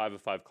set, 5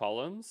 of 5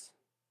 columns.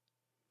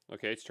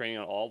 Okay, it's training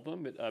on all of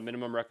them.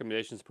 Minimum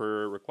recommendations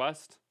per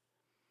request.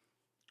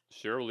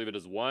 Sure, we'll leave it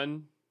as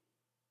 1.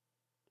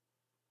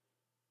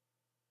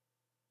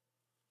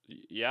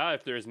 Yeah,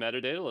 if there's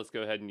metadata, let's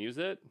go ahead and use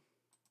it.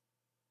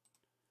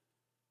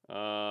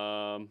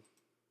 I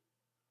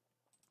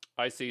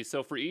see.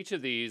 So for each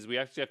of these, we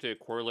actually have to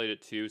correlate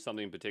it to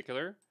something in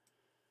particular.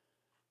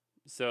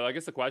 So I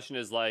guess the question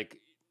is like,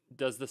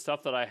 does the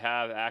stuff that I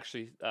have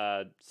actually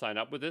sign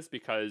up with this?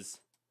 Because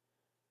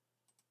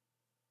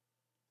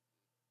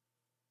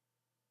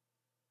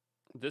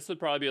this would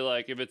probably be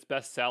like, if it's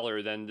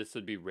bestseller, then this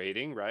would be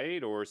rating,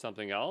 right? Or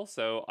something else.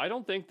 So I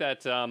don't think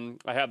that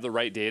I have the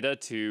right data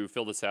to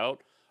fill this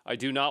out. I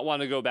do not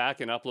want to go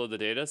back and upload the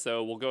data.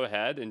 So we'll go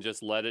ahead and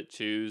just let it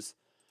choose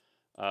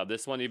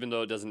this one, even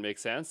though it doesn't make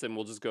sense. And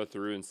we'll just go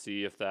through and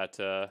see if that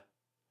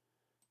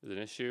is an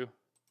issue.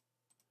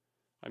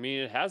 I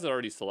mean, it has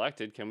already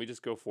selected. Can we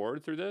just go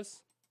forward through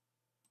this?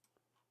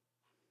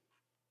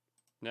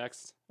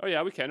 Next. Oh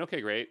yeah, we can.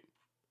 Okay, great.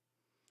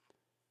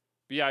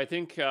 But yeah, I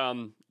think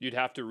you'd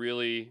have to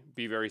really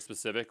be very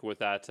specific with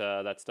that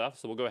that stuff.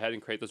 So we'll go ahead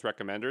and create those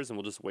recommenders, and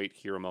we'll just wait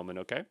here a moment,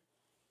 okay?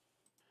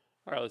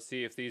 All right, let's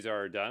see if these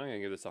are done. I'm gonna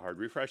give this a hard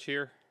refresh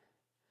here.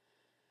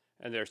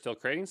 And they're still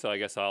creating, so I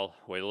guess I'll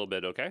wait a little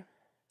bit, okay?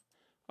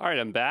 All right,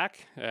 I'm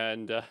back,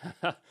 and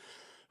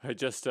I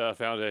just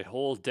found a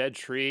whole dead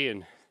tree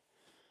and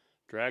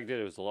dragged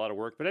it. It was a lot of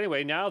work. But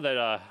anyway, now that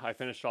I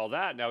finished all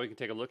that, now we can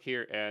take a look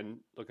here and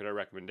look at our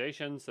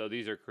recommendations. So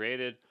these are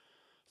created.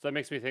 So that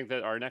makes me think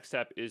that our next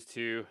step is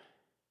to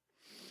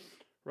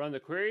run the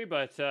query.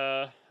 But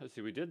let's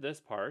see, we did this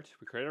part.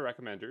 We created our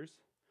recommenders.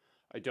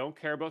 I don't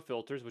care about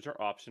filters, which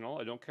are optional.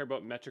 I don't care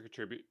about metric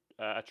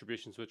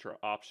attributions, which are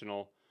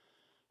optional.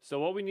 So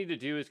what we need to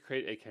do is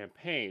create a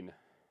campaign,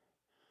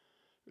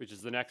 which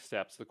is the next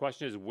step. So the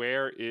question is,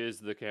 where is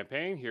the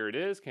campaign? Here it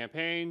is,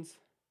 campaigns.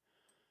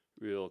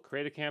 We'll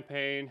create a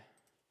campaign,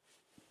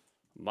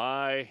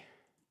 my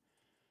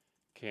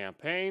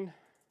campaign.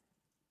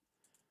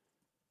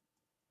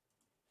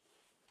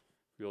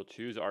 We'll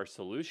choose our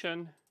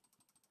solution.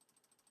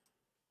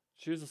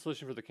 Choose the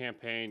solution for the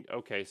campaign.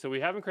 Okay, so we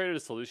haven't created a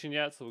solution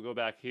yet, so we'll go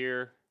back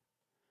here.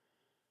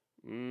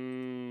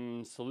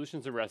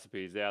 Solutions and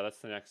recipes. Yeah, that's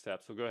the next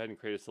step. So we'll go ahead and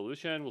create a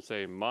solution. We'll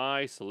say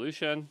my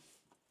solution.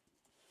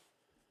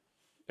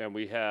 And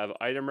we have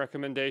item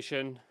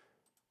recommendation.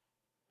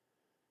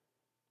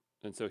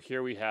 And so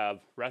here we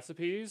have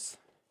recipes.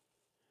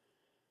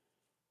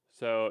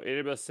 So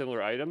AWS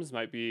similar items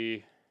might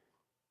be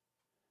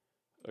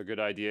a good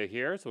idea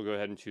here. So we'll go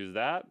ahead and choose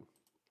that.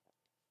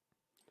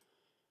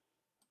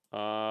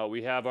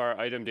 We have our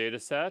item data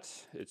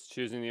set. It's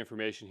choosing the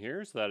information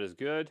here, so that is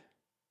good.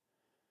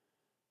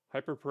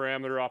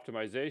 Hyperparameter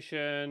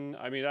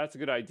optimization. I mean, that's a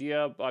good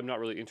idea, but I'm not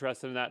really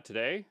interested in that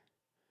today.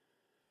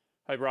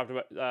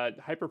 Hyperparameter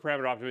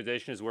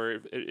optimization is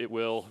where it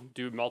will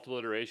do multiple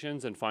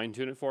iterations and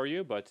fine-tune it for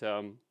you, but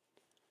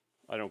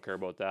I don't care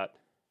about that.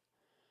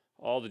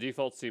 All the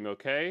defaults seem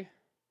okay.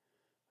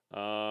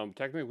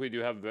 Technically, we do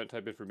have event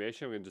type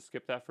information. We can just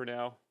skip that for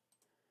now.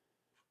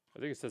 I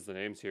think it says the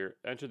names here.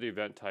 Enter the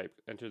event type.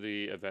 Enter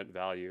the event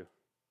value.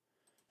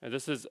 And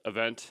this is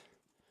event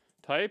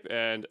type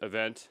and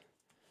event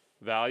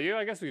value.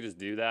 I guess we can just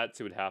do that,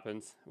 see what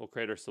happens. We'll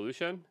create our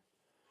solution.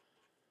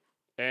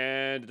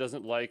 And it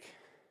doesn't like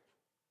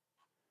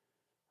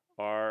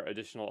our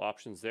additional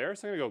options there.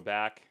 So I'm going to go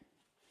back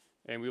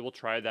and we will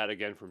try that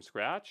again from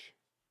scratch.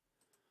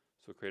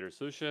 So create our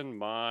solution,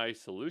 my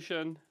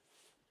solution,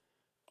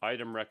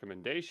 item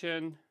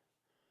recommendation,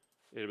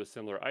 AWS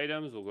similar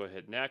items. We'll go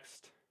ahead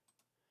next.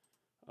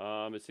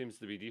 It seems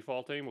to be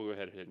defaulting. We'll go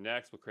ahead and hit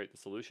next. We'll create the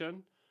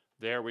solution.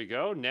 There we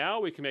go.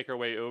 Now we can make our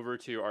way over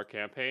to our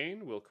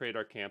campaign. We'll create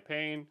our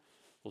campaign.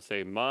 We'll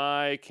say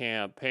my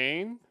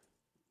campaign.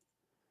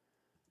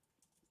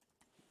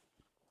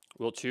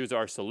 We'll choose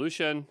our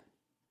solution.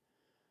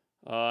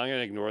 I'm going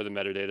to ignore the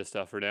metadata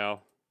stuff for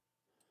now.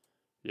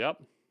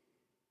 Yep.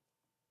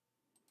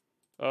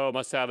 Oh,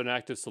 must have an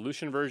active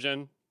solution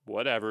version.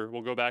 Whatever.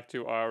 We'll go back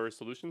to our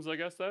solutions, I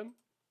guess, then.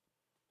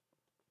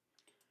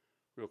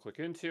 We'll click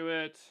into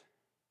it.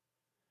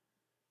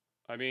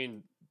 I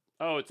mean,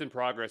 oh, it's in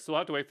progress. So we'll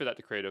have to wait for that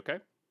to create, okay?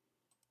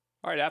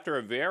 All right, after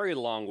a very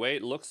long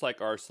wait, looks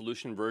like our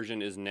solution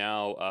version is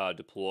now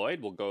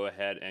deployed. We'll go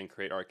ahead and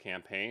create our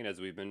campaign as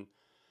we've been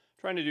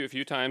trying to do a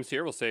few times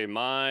here. We'll say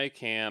my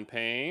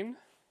campaign.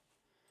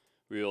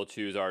 We'll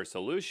choose our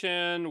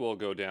solution. We'll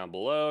go down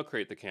below,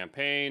 create the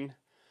campaign.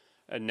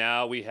 And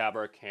now we have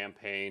our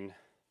campaign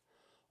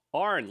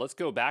on. Let's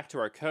go back to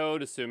our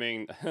code,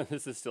 assuming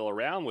this is still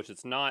around, which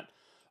it's not.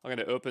 I'm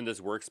going to open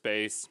this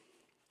workspace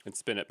and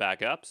spin it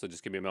back up. So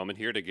just give me a moment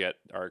here to get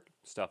our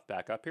stuff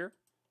back up here.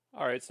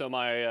 All right, so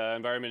my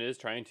environment is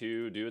trying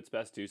to do its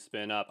best to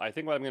spin up. I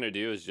think what I'm going to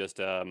do is just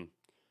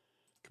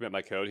commit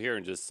my code here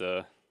and just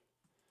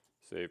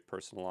save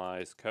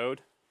personalize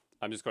code.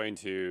 I'm just going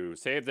to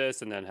save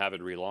this and then have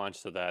it relaunch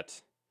so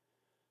that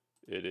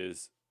it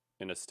is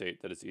in a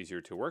state that is easier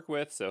to work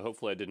with. So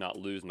hopefully I did not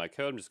lose my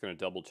code. I'm just going to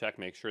double check,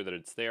 make sure that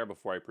it's there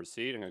before I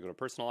proceed. I'm going to go to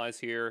personalize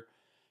here,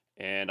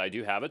 and I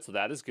do have it, so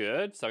that is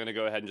good. So I'm going to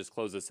go ahead and just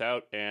close this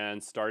out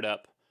and start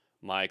up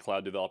my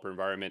cloud developer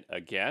environment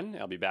again.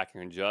 I'll be back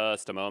here in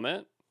just a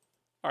moment.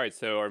 All right,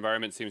 so our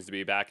environment seems to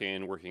be back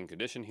in working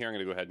condition here. I'm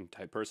going to go ahead and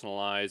type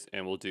personalize,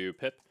 and we'll do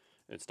pip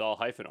install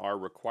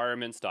 -r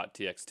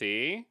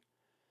requirements.txt.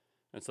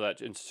 And so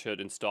that should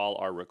install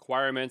our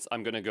requirements.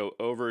 I'm going to go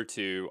over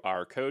to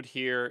our code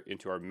here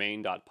into our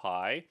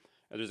main.py.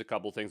 And there's a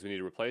couple things we need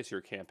to replace.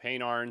 Your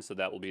campaign arn, so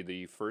that will be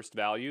the first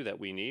value that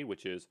we need,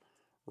 which is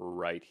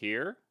right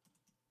here.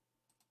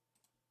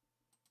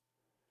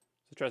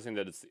 It's interesting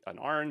that it's an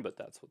arn, but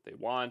that's what they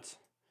want.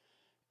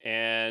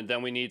 And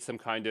then we need some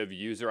kind of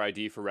user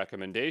ID for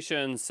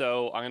recommendations.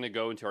 So I'm going to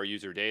go into our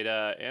user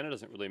data, and it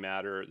doesn't really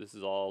matter. This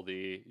is all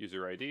the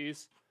user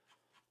IDs.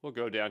 We'll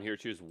go down here,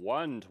 choose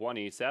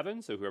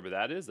 127. So whoever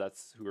that is,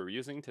 that's who we're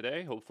using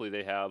today. Hopefully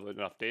they have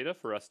enough data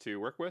for us to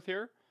work with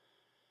here.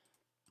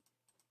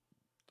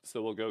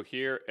 So we'll go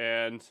here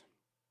and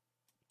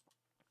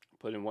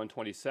put in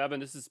 127.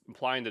 This is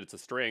implying that it's a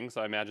string,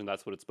 so I imagine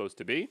that's what it's supposed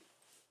to be.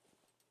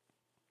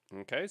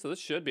 Okay, so this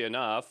should be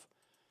enough.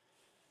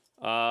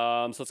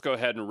 So let's go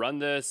ahead and run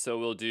this. So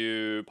we'll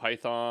do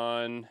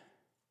Python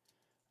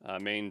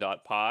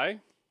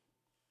main.py.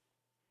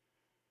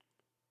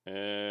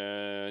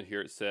 And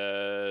here it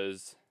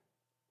says,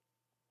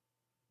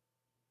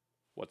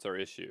 what's our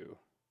issue?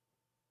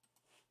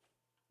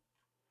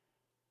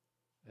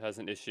 It has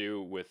an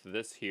issue with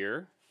this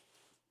here.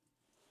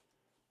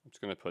 I'm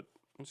just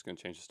going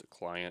to change this to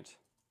client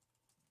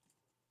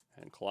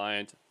and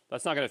client.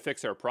 That's not going to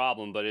fix our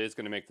problem, but it is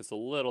going to make this a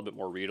little bit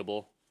more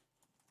readable.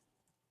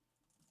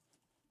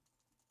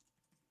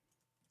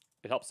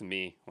 It helps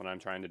me when I'm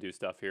trying to do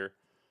stuff here.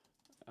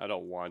 I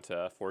don't want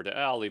forward.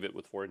 I'll leave it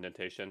with forward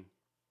indentation.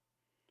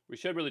 We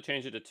should really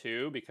change it to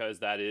 2 because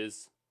that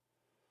is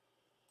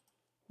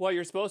what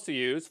you're supposed to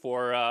use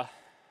for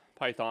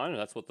Python, and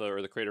that's what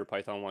the creator of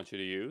Python wants you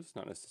to use,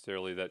 not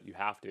necessarily that you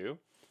have to.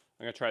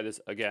 I'm going to try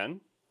this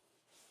again.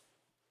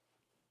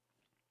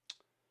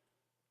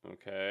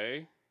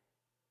 Okay.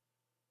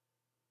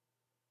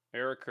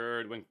 Error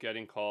occurred when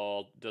getting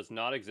called. Does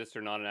not exist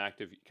or not an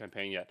active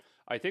campaign yet.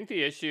 I think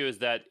the issue is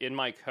that in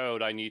my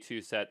code, I need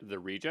to set the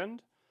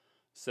region.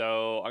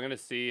 So I'm going to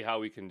see how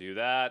we can do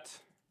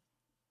that.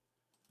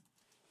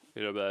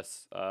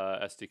 AWS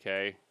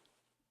SDK.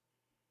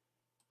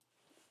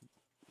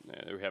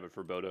 And there we have it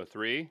for Bodo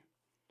 3. And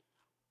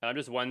I'm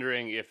just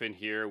wondering if in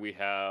here we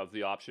have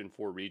the option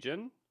for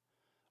region.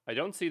 I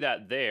don't see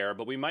that there,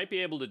 but we might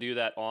be able to do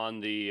that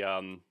on the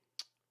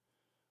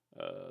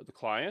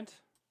client.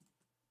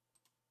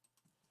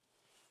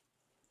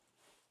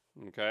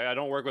 Okay, I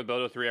don't work with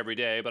Bodo 3 every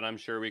day, but I'm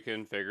sure we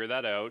can figure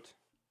that out.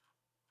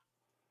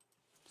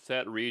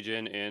 Set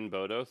region in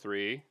Bodo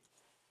 3.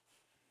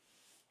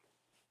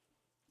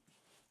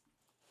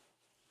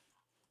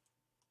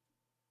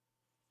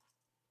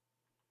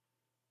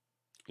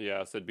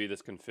 Yeah, so it'd be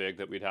this config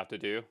that we'd have to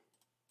do.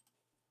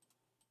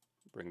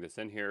 Bring this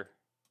in here.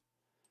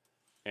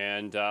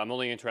 And I'm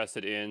only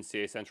interested in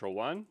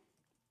CA-C03.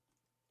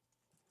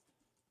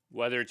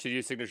 Whether it should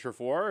use signature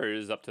 4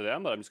 is up to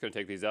them, but I'm just going to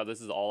take these out. This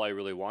is all I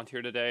really want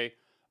here today.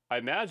 I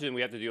imagine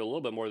we have to do a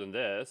little bit more than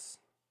this.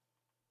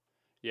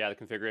 Yeah, the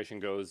configuration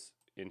goes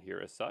in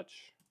here as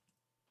such.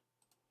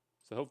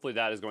 So hopefully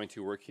that is going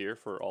to work here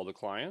for all the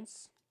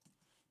clients.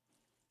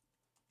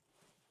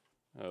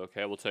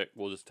 Okay,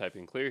 we'll just type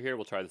in clear here.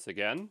 We'll try this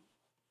again.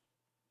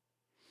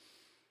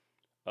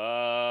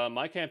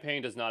 My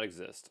campaign does not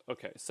exist.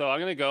 Okay, so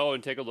I'm going to go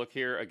and take a look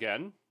here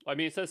again. I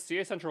mean, it says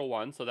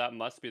CA-C01, so that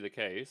must be the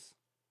case.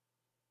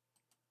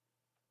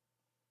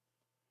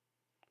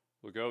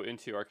 We'll go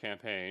into our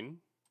campaign.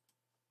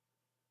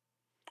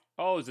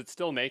 Oh, is it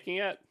still making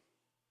it?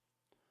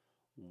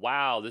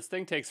 Wow, this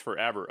thing takes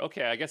forever.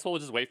 Okay, I guess we'll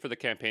just wait for the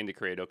campaign to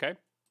create, okay?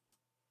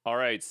 All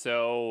right,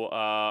 so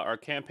our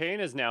campaign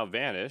has now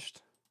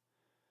vanished,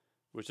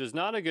 which is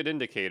not a good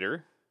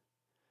indicator.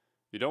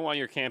 You don't want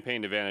your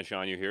campaign to vanish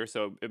on you here,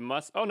 so it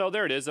must... Oh, no,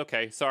 there it is.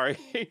 Okay, sorry.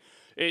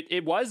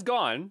 it was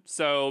gone,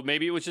 so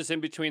maybe it was just in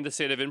between the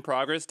state of in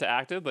progress to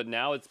active, but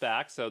now it's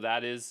back, so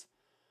that is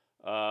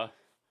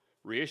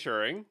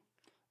reassuring.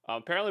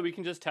 Apparently, we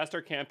can just test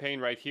our campaign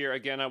right here.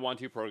 Again, I want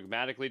to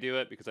programmatically do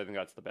it because I think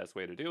that's the best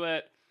way to do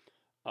it.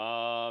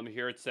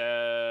 Here it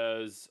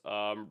says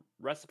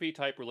recipe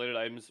type related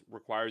items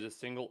requires a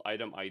single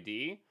item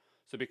ID.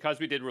 So because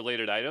we did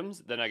related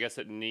items, then I guess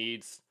it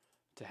needs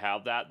to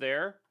have that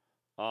there.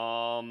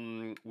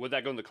 Would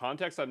that go in the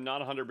context? I'm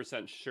not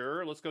 100%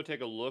 sure. Let's go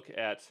take a look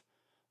at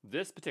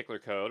this particular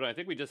code. And I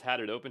think we just had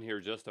it open here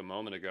just a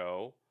moment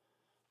ago.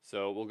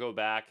 So we'll go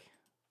back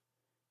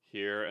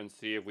here and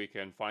see if we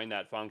can find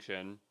that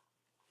function.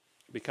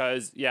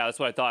 Because, yeah, that's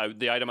what I thought.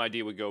 The item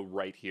ID would go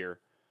right here.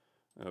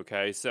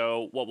 Okay,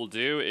 so what we'll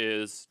do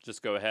is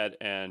just go ahead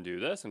and do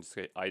this and just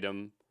say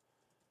item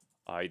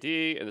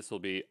ID, and this will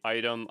be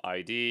item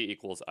ID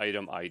equals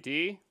item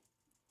ID.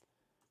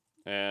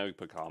 And we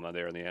put comma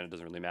there in the end, it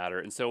doesn't really matter.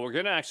 And so we're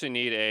gonna actually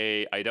need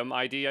a item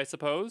ID, I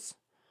suppose.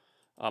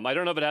 I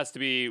don't know if it has to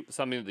be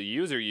something that the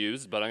user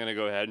used, but I'm gonna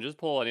go ahead and just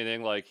pull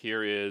anything like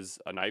here is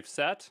a knife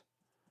set.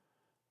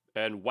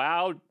 And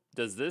wow,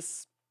 does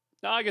this,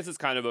 no, I guess it's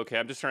kind of okay.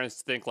 I'm just trying to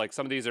think like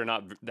some of these are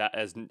not that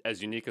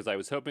as unique as I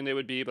was hoping they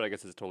would be, but I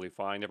guess it's totally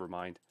fine, never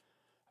mind.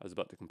 I was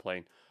about to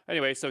complain.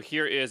 Anyway, so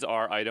here is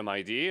our item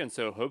ID, and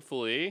so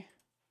hopefully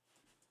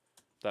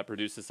that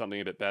produces something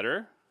a bit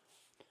better.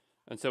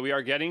 And so we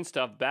are getting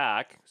stuff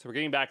back. So we're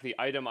getting back the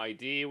item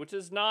ID, which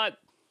is not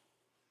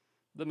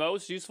the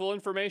most useful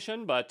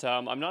information, but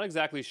I'm not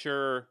exactly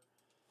sure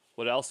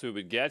what else we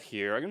would get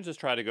here. I'm gonna just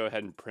try to go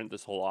ahead and print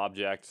this whole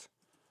object.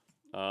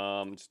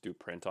 Just do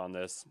print on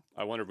this.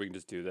 I wonder if we can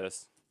just do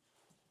this.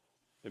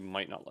 It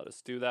might not let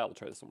us do that. We'll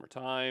try this one more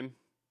time.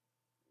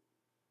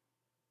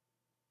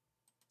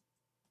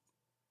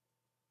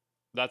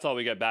 That's all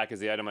we get back is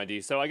the item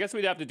ID. So I guess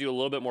we'd have to do a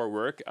little bit more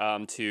work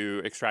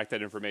to extract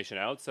that information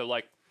out. So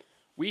like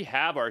we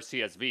have our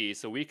CSV,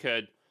 so we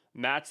could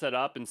match that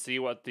up and see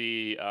what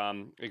the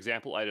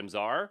example items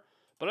are.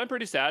 But I'm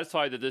pretty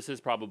satisfied that this is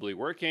probably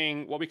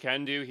working. What we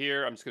can do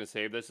here, I'm just going to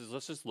save this, is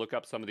let's just look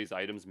up some of these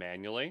items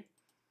manually.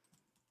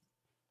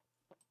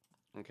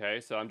 Okay,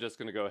 so I'm just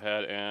going to go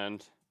ahead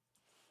and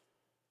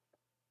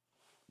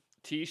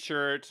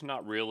t-shirt,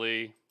 not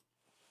really.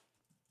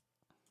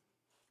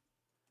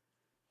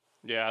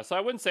 Yeah, so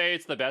I wouldn't say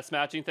it's the best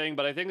matching thing,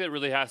 but I think that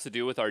really has to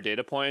do with our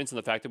data points and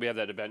the fact that we have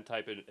that event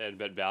type and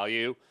event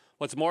value.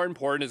 What's more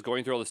important is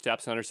going through all the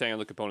steps and understanding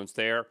the components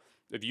there.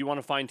 If you want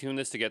to fine tune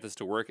this to get this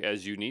to work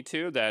as you need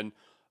to, then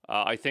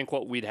I think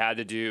what we'd had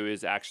to do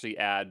is actually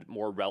add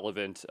more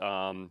relevant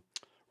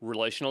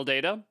relational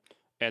data.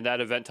 And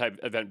that event type,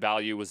 event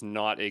value was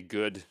not a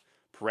good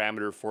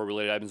parameter for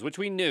related items, which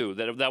we knew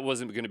that that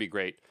wasn't going to be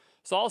great.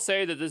 So I'll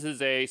say that this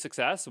is a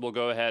success. We'll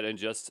go ahead and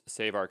just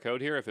save our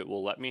code here if it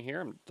will let me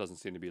here. It doesn't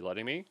seem to be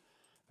letting me. In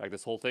fact,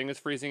 this whole thing is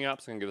freezing up,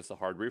 so I'm going to give this a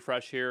hard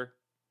refresh here.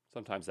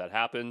 Sometimes that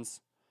happens.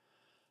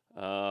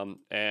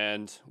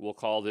 And we'll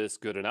call this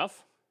good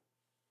enough.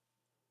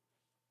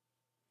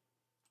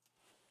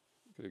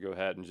 I'm going to go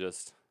ahead and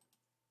just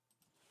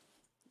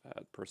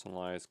add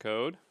personalized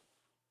code.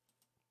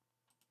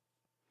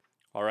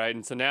 All right,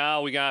 and so now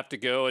we're going to have to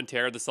go and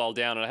tear this all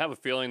down. And I have a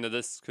feeling that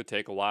this could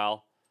take a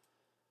while.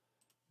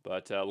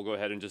 But we'll go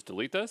ahead and just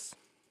delete this.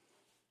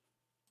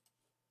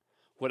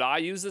 Would I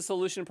use this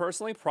solution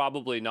personally?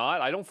 Probably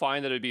not. I don't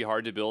find that it'd be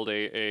hard to build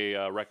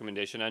a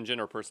recommendation engine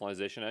or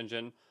personalization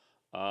engine.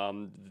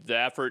 The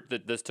effort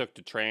that this took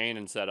to train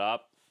and set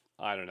up,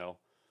 I don't know.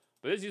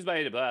 But it's used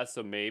by AWS,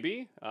 so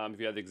maybe, if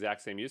you have the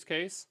exact same use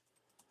case.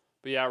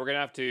 But yeah, we're going to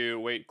have to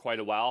wait quite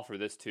a while for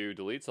this to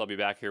delete, so I'll be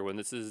back here when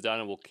this is done,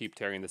 and we'll keep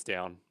tearing this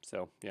down.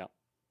 So, yeah.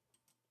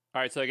 All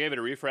right, so I gave it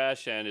a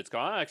refresh, and it's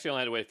gone. I actually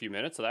only had to wait a few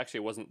minutes, so it actually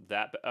wasn't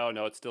that oh,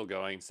 no, it's still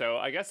going. So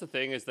I guess the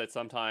thing is that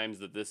sometimes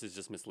that this is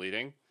just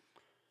misleading.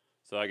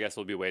 So I guess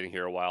we'll be waiting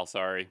here a while,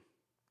 sorry.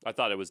 I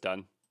thought it was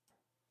done.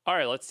 All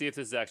right, let's see if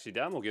this is actually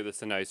done. We'll give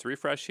this a nice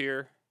refresh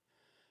here.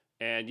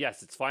 And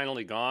yes, it's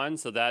finally gone.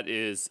 So that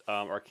is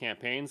our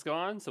campaign's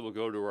gone. So we'll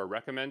go to our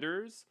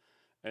recommenders,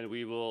 and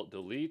we will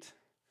delete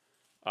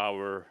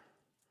our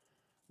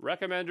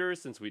recommenders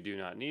since we do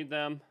not need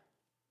them.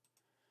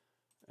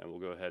 And we'll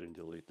go ahead and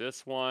delete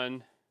this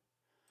one.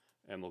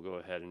 And we'll go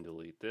ahead and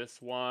delete this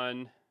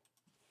one.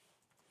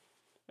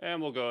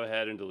 And we'll go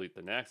ahead and delete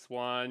the next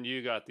one.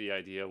 You got the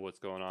idea of what's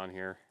going on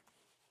here.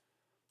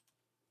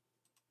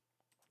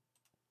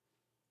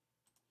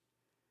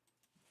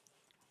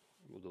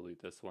 We'll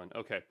delete this one.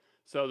 Okay,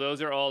 so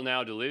those are all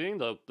now deleting.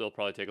 They'll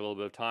probably take a little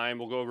bit of time.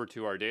 We'll go over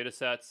to our data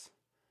sets.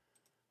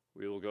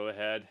 We will go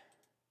ahead.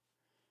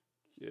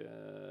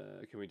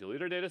 Can we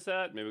delete our data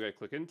set? Maybe we gotta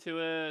click into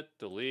it.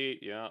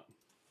 Delete, yeah.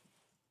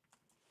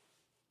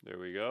 There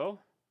we go.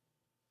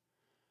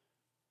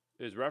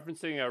 Is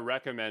referencing a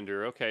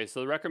recommender. Okay,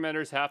 so the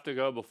recommenders have to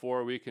go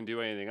before we can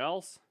do anything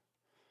else.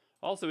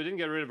 Also, we didn't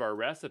get rid of our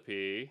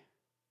recipe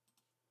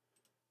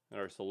and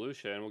our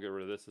solution. We'll get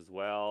rid of this as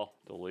well.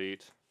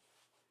 Delete.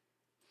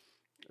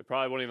 It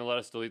probably won't even let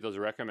us delete those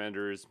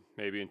recommenders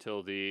maybe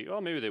until the,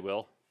 well, maybe they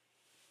will.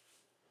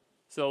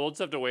 So we'll just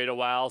have to wait a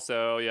while.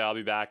 So yeah, I'll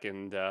be back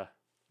and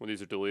when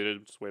these are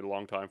deleted, just wait a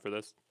long time for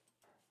this.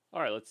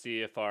 All right, let's see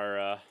if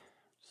our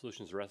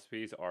solutions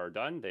recipes are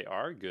done. They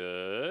are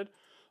good.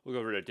 We'll go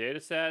over to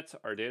data sets.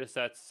 Our data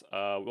sets,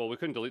 well, we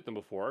couldn't delete them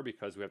before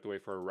because we have to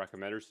wait for our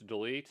recommenders to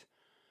delete.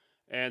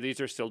 And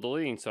these are still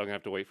deleting, so I'm gonna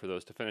have to wait for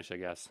those to finish, I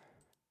guess.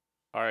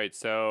 All right,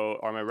 so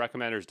are my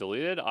recommenders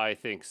deleted? I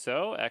think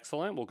so.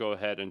 Excellent. We'll go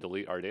ahead and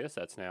delete our data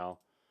sets now.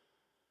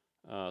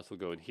 So we'll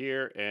go in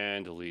here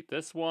and delete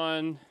this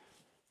one.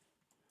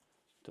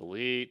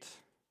 Delete.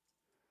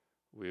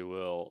 We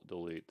will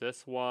delete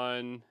this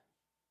one.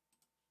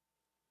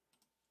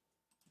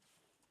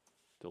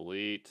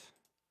 delete.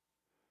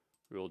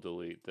 We'll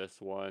delete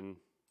this one.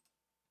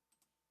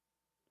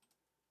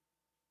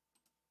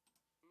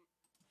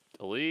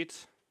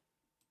 Delete.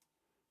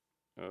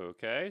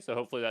 Okay, so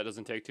hopefully that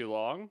doesn't take too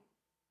long.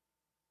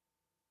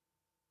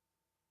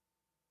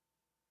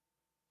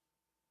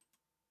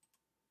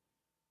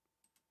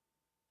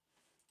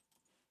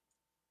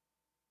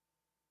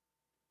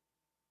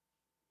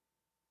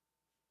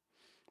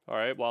 All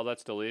right, while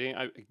that's deleting,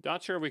 I'm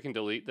not sure if we can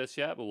delete this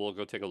yet, but we'll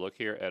go take a look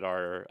here at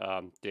our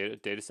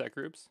data set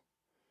groups.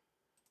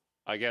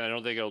 Again, I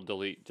don't think it'll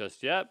delete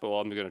just yet, but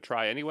I'm going to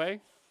try anyway.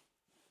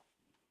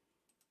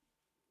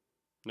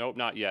 Nope,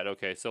 not yet.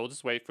 Okay, so we'll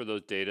just wait for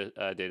those data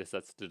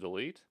sets to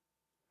delete.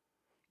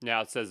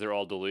 Now it says they're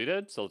all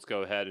deleted, so let's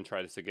go ahead and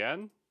try this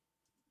again.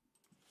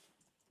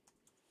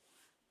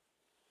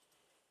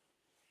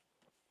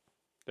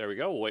 There we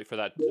go. We'll wait for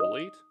that to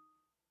delete.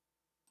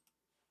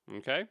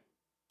 Okay.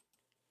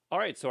 All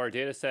right, so our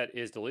data set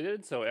is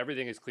deleted, so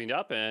everything is cleaned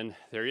up, and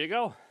there you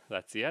go.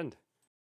 That's the end.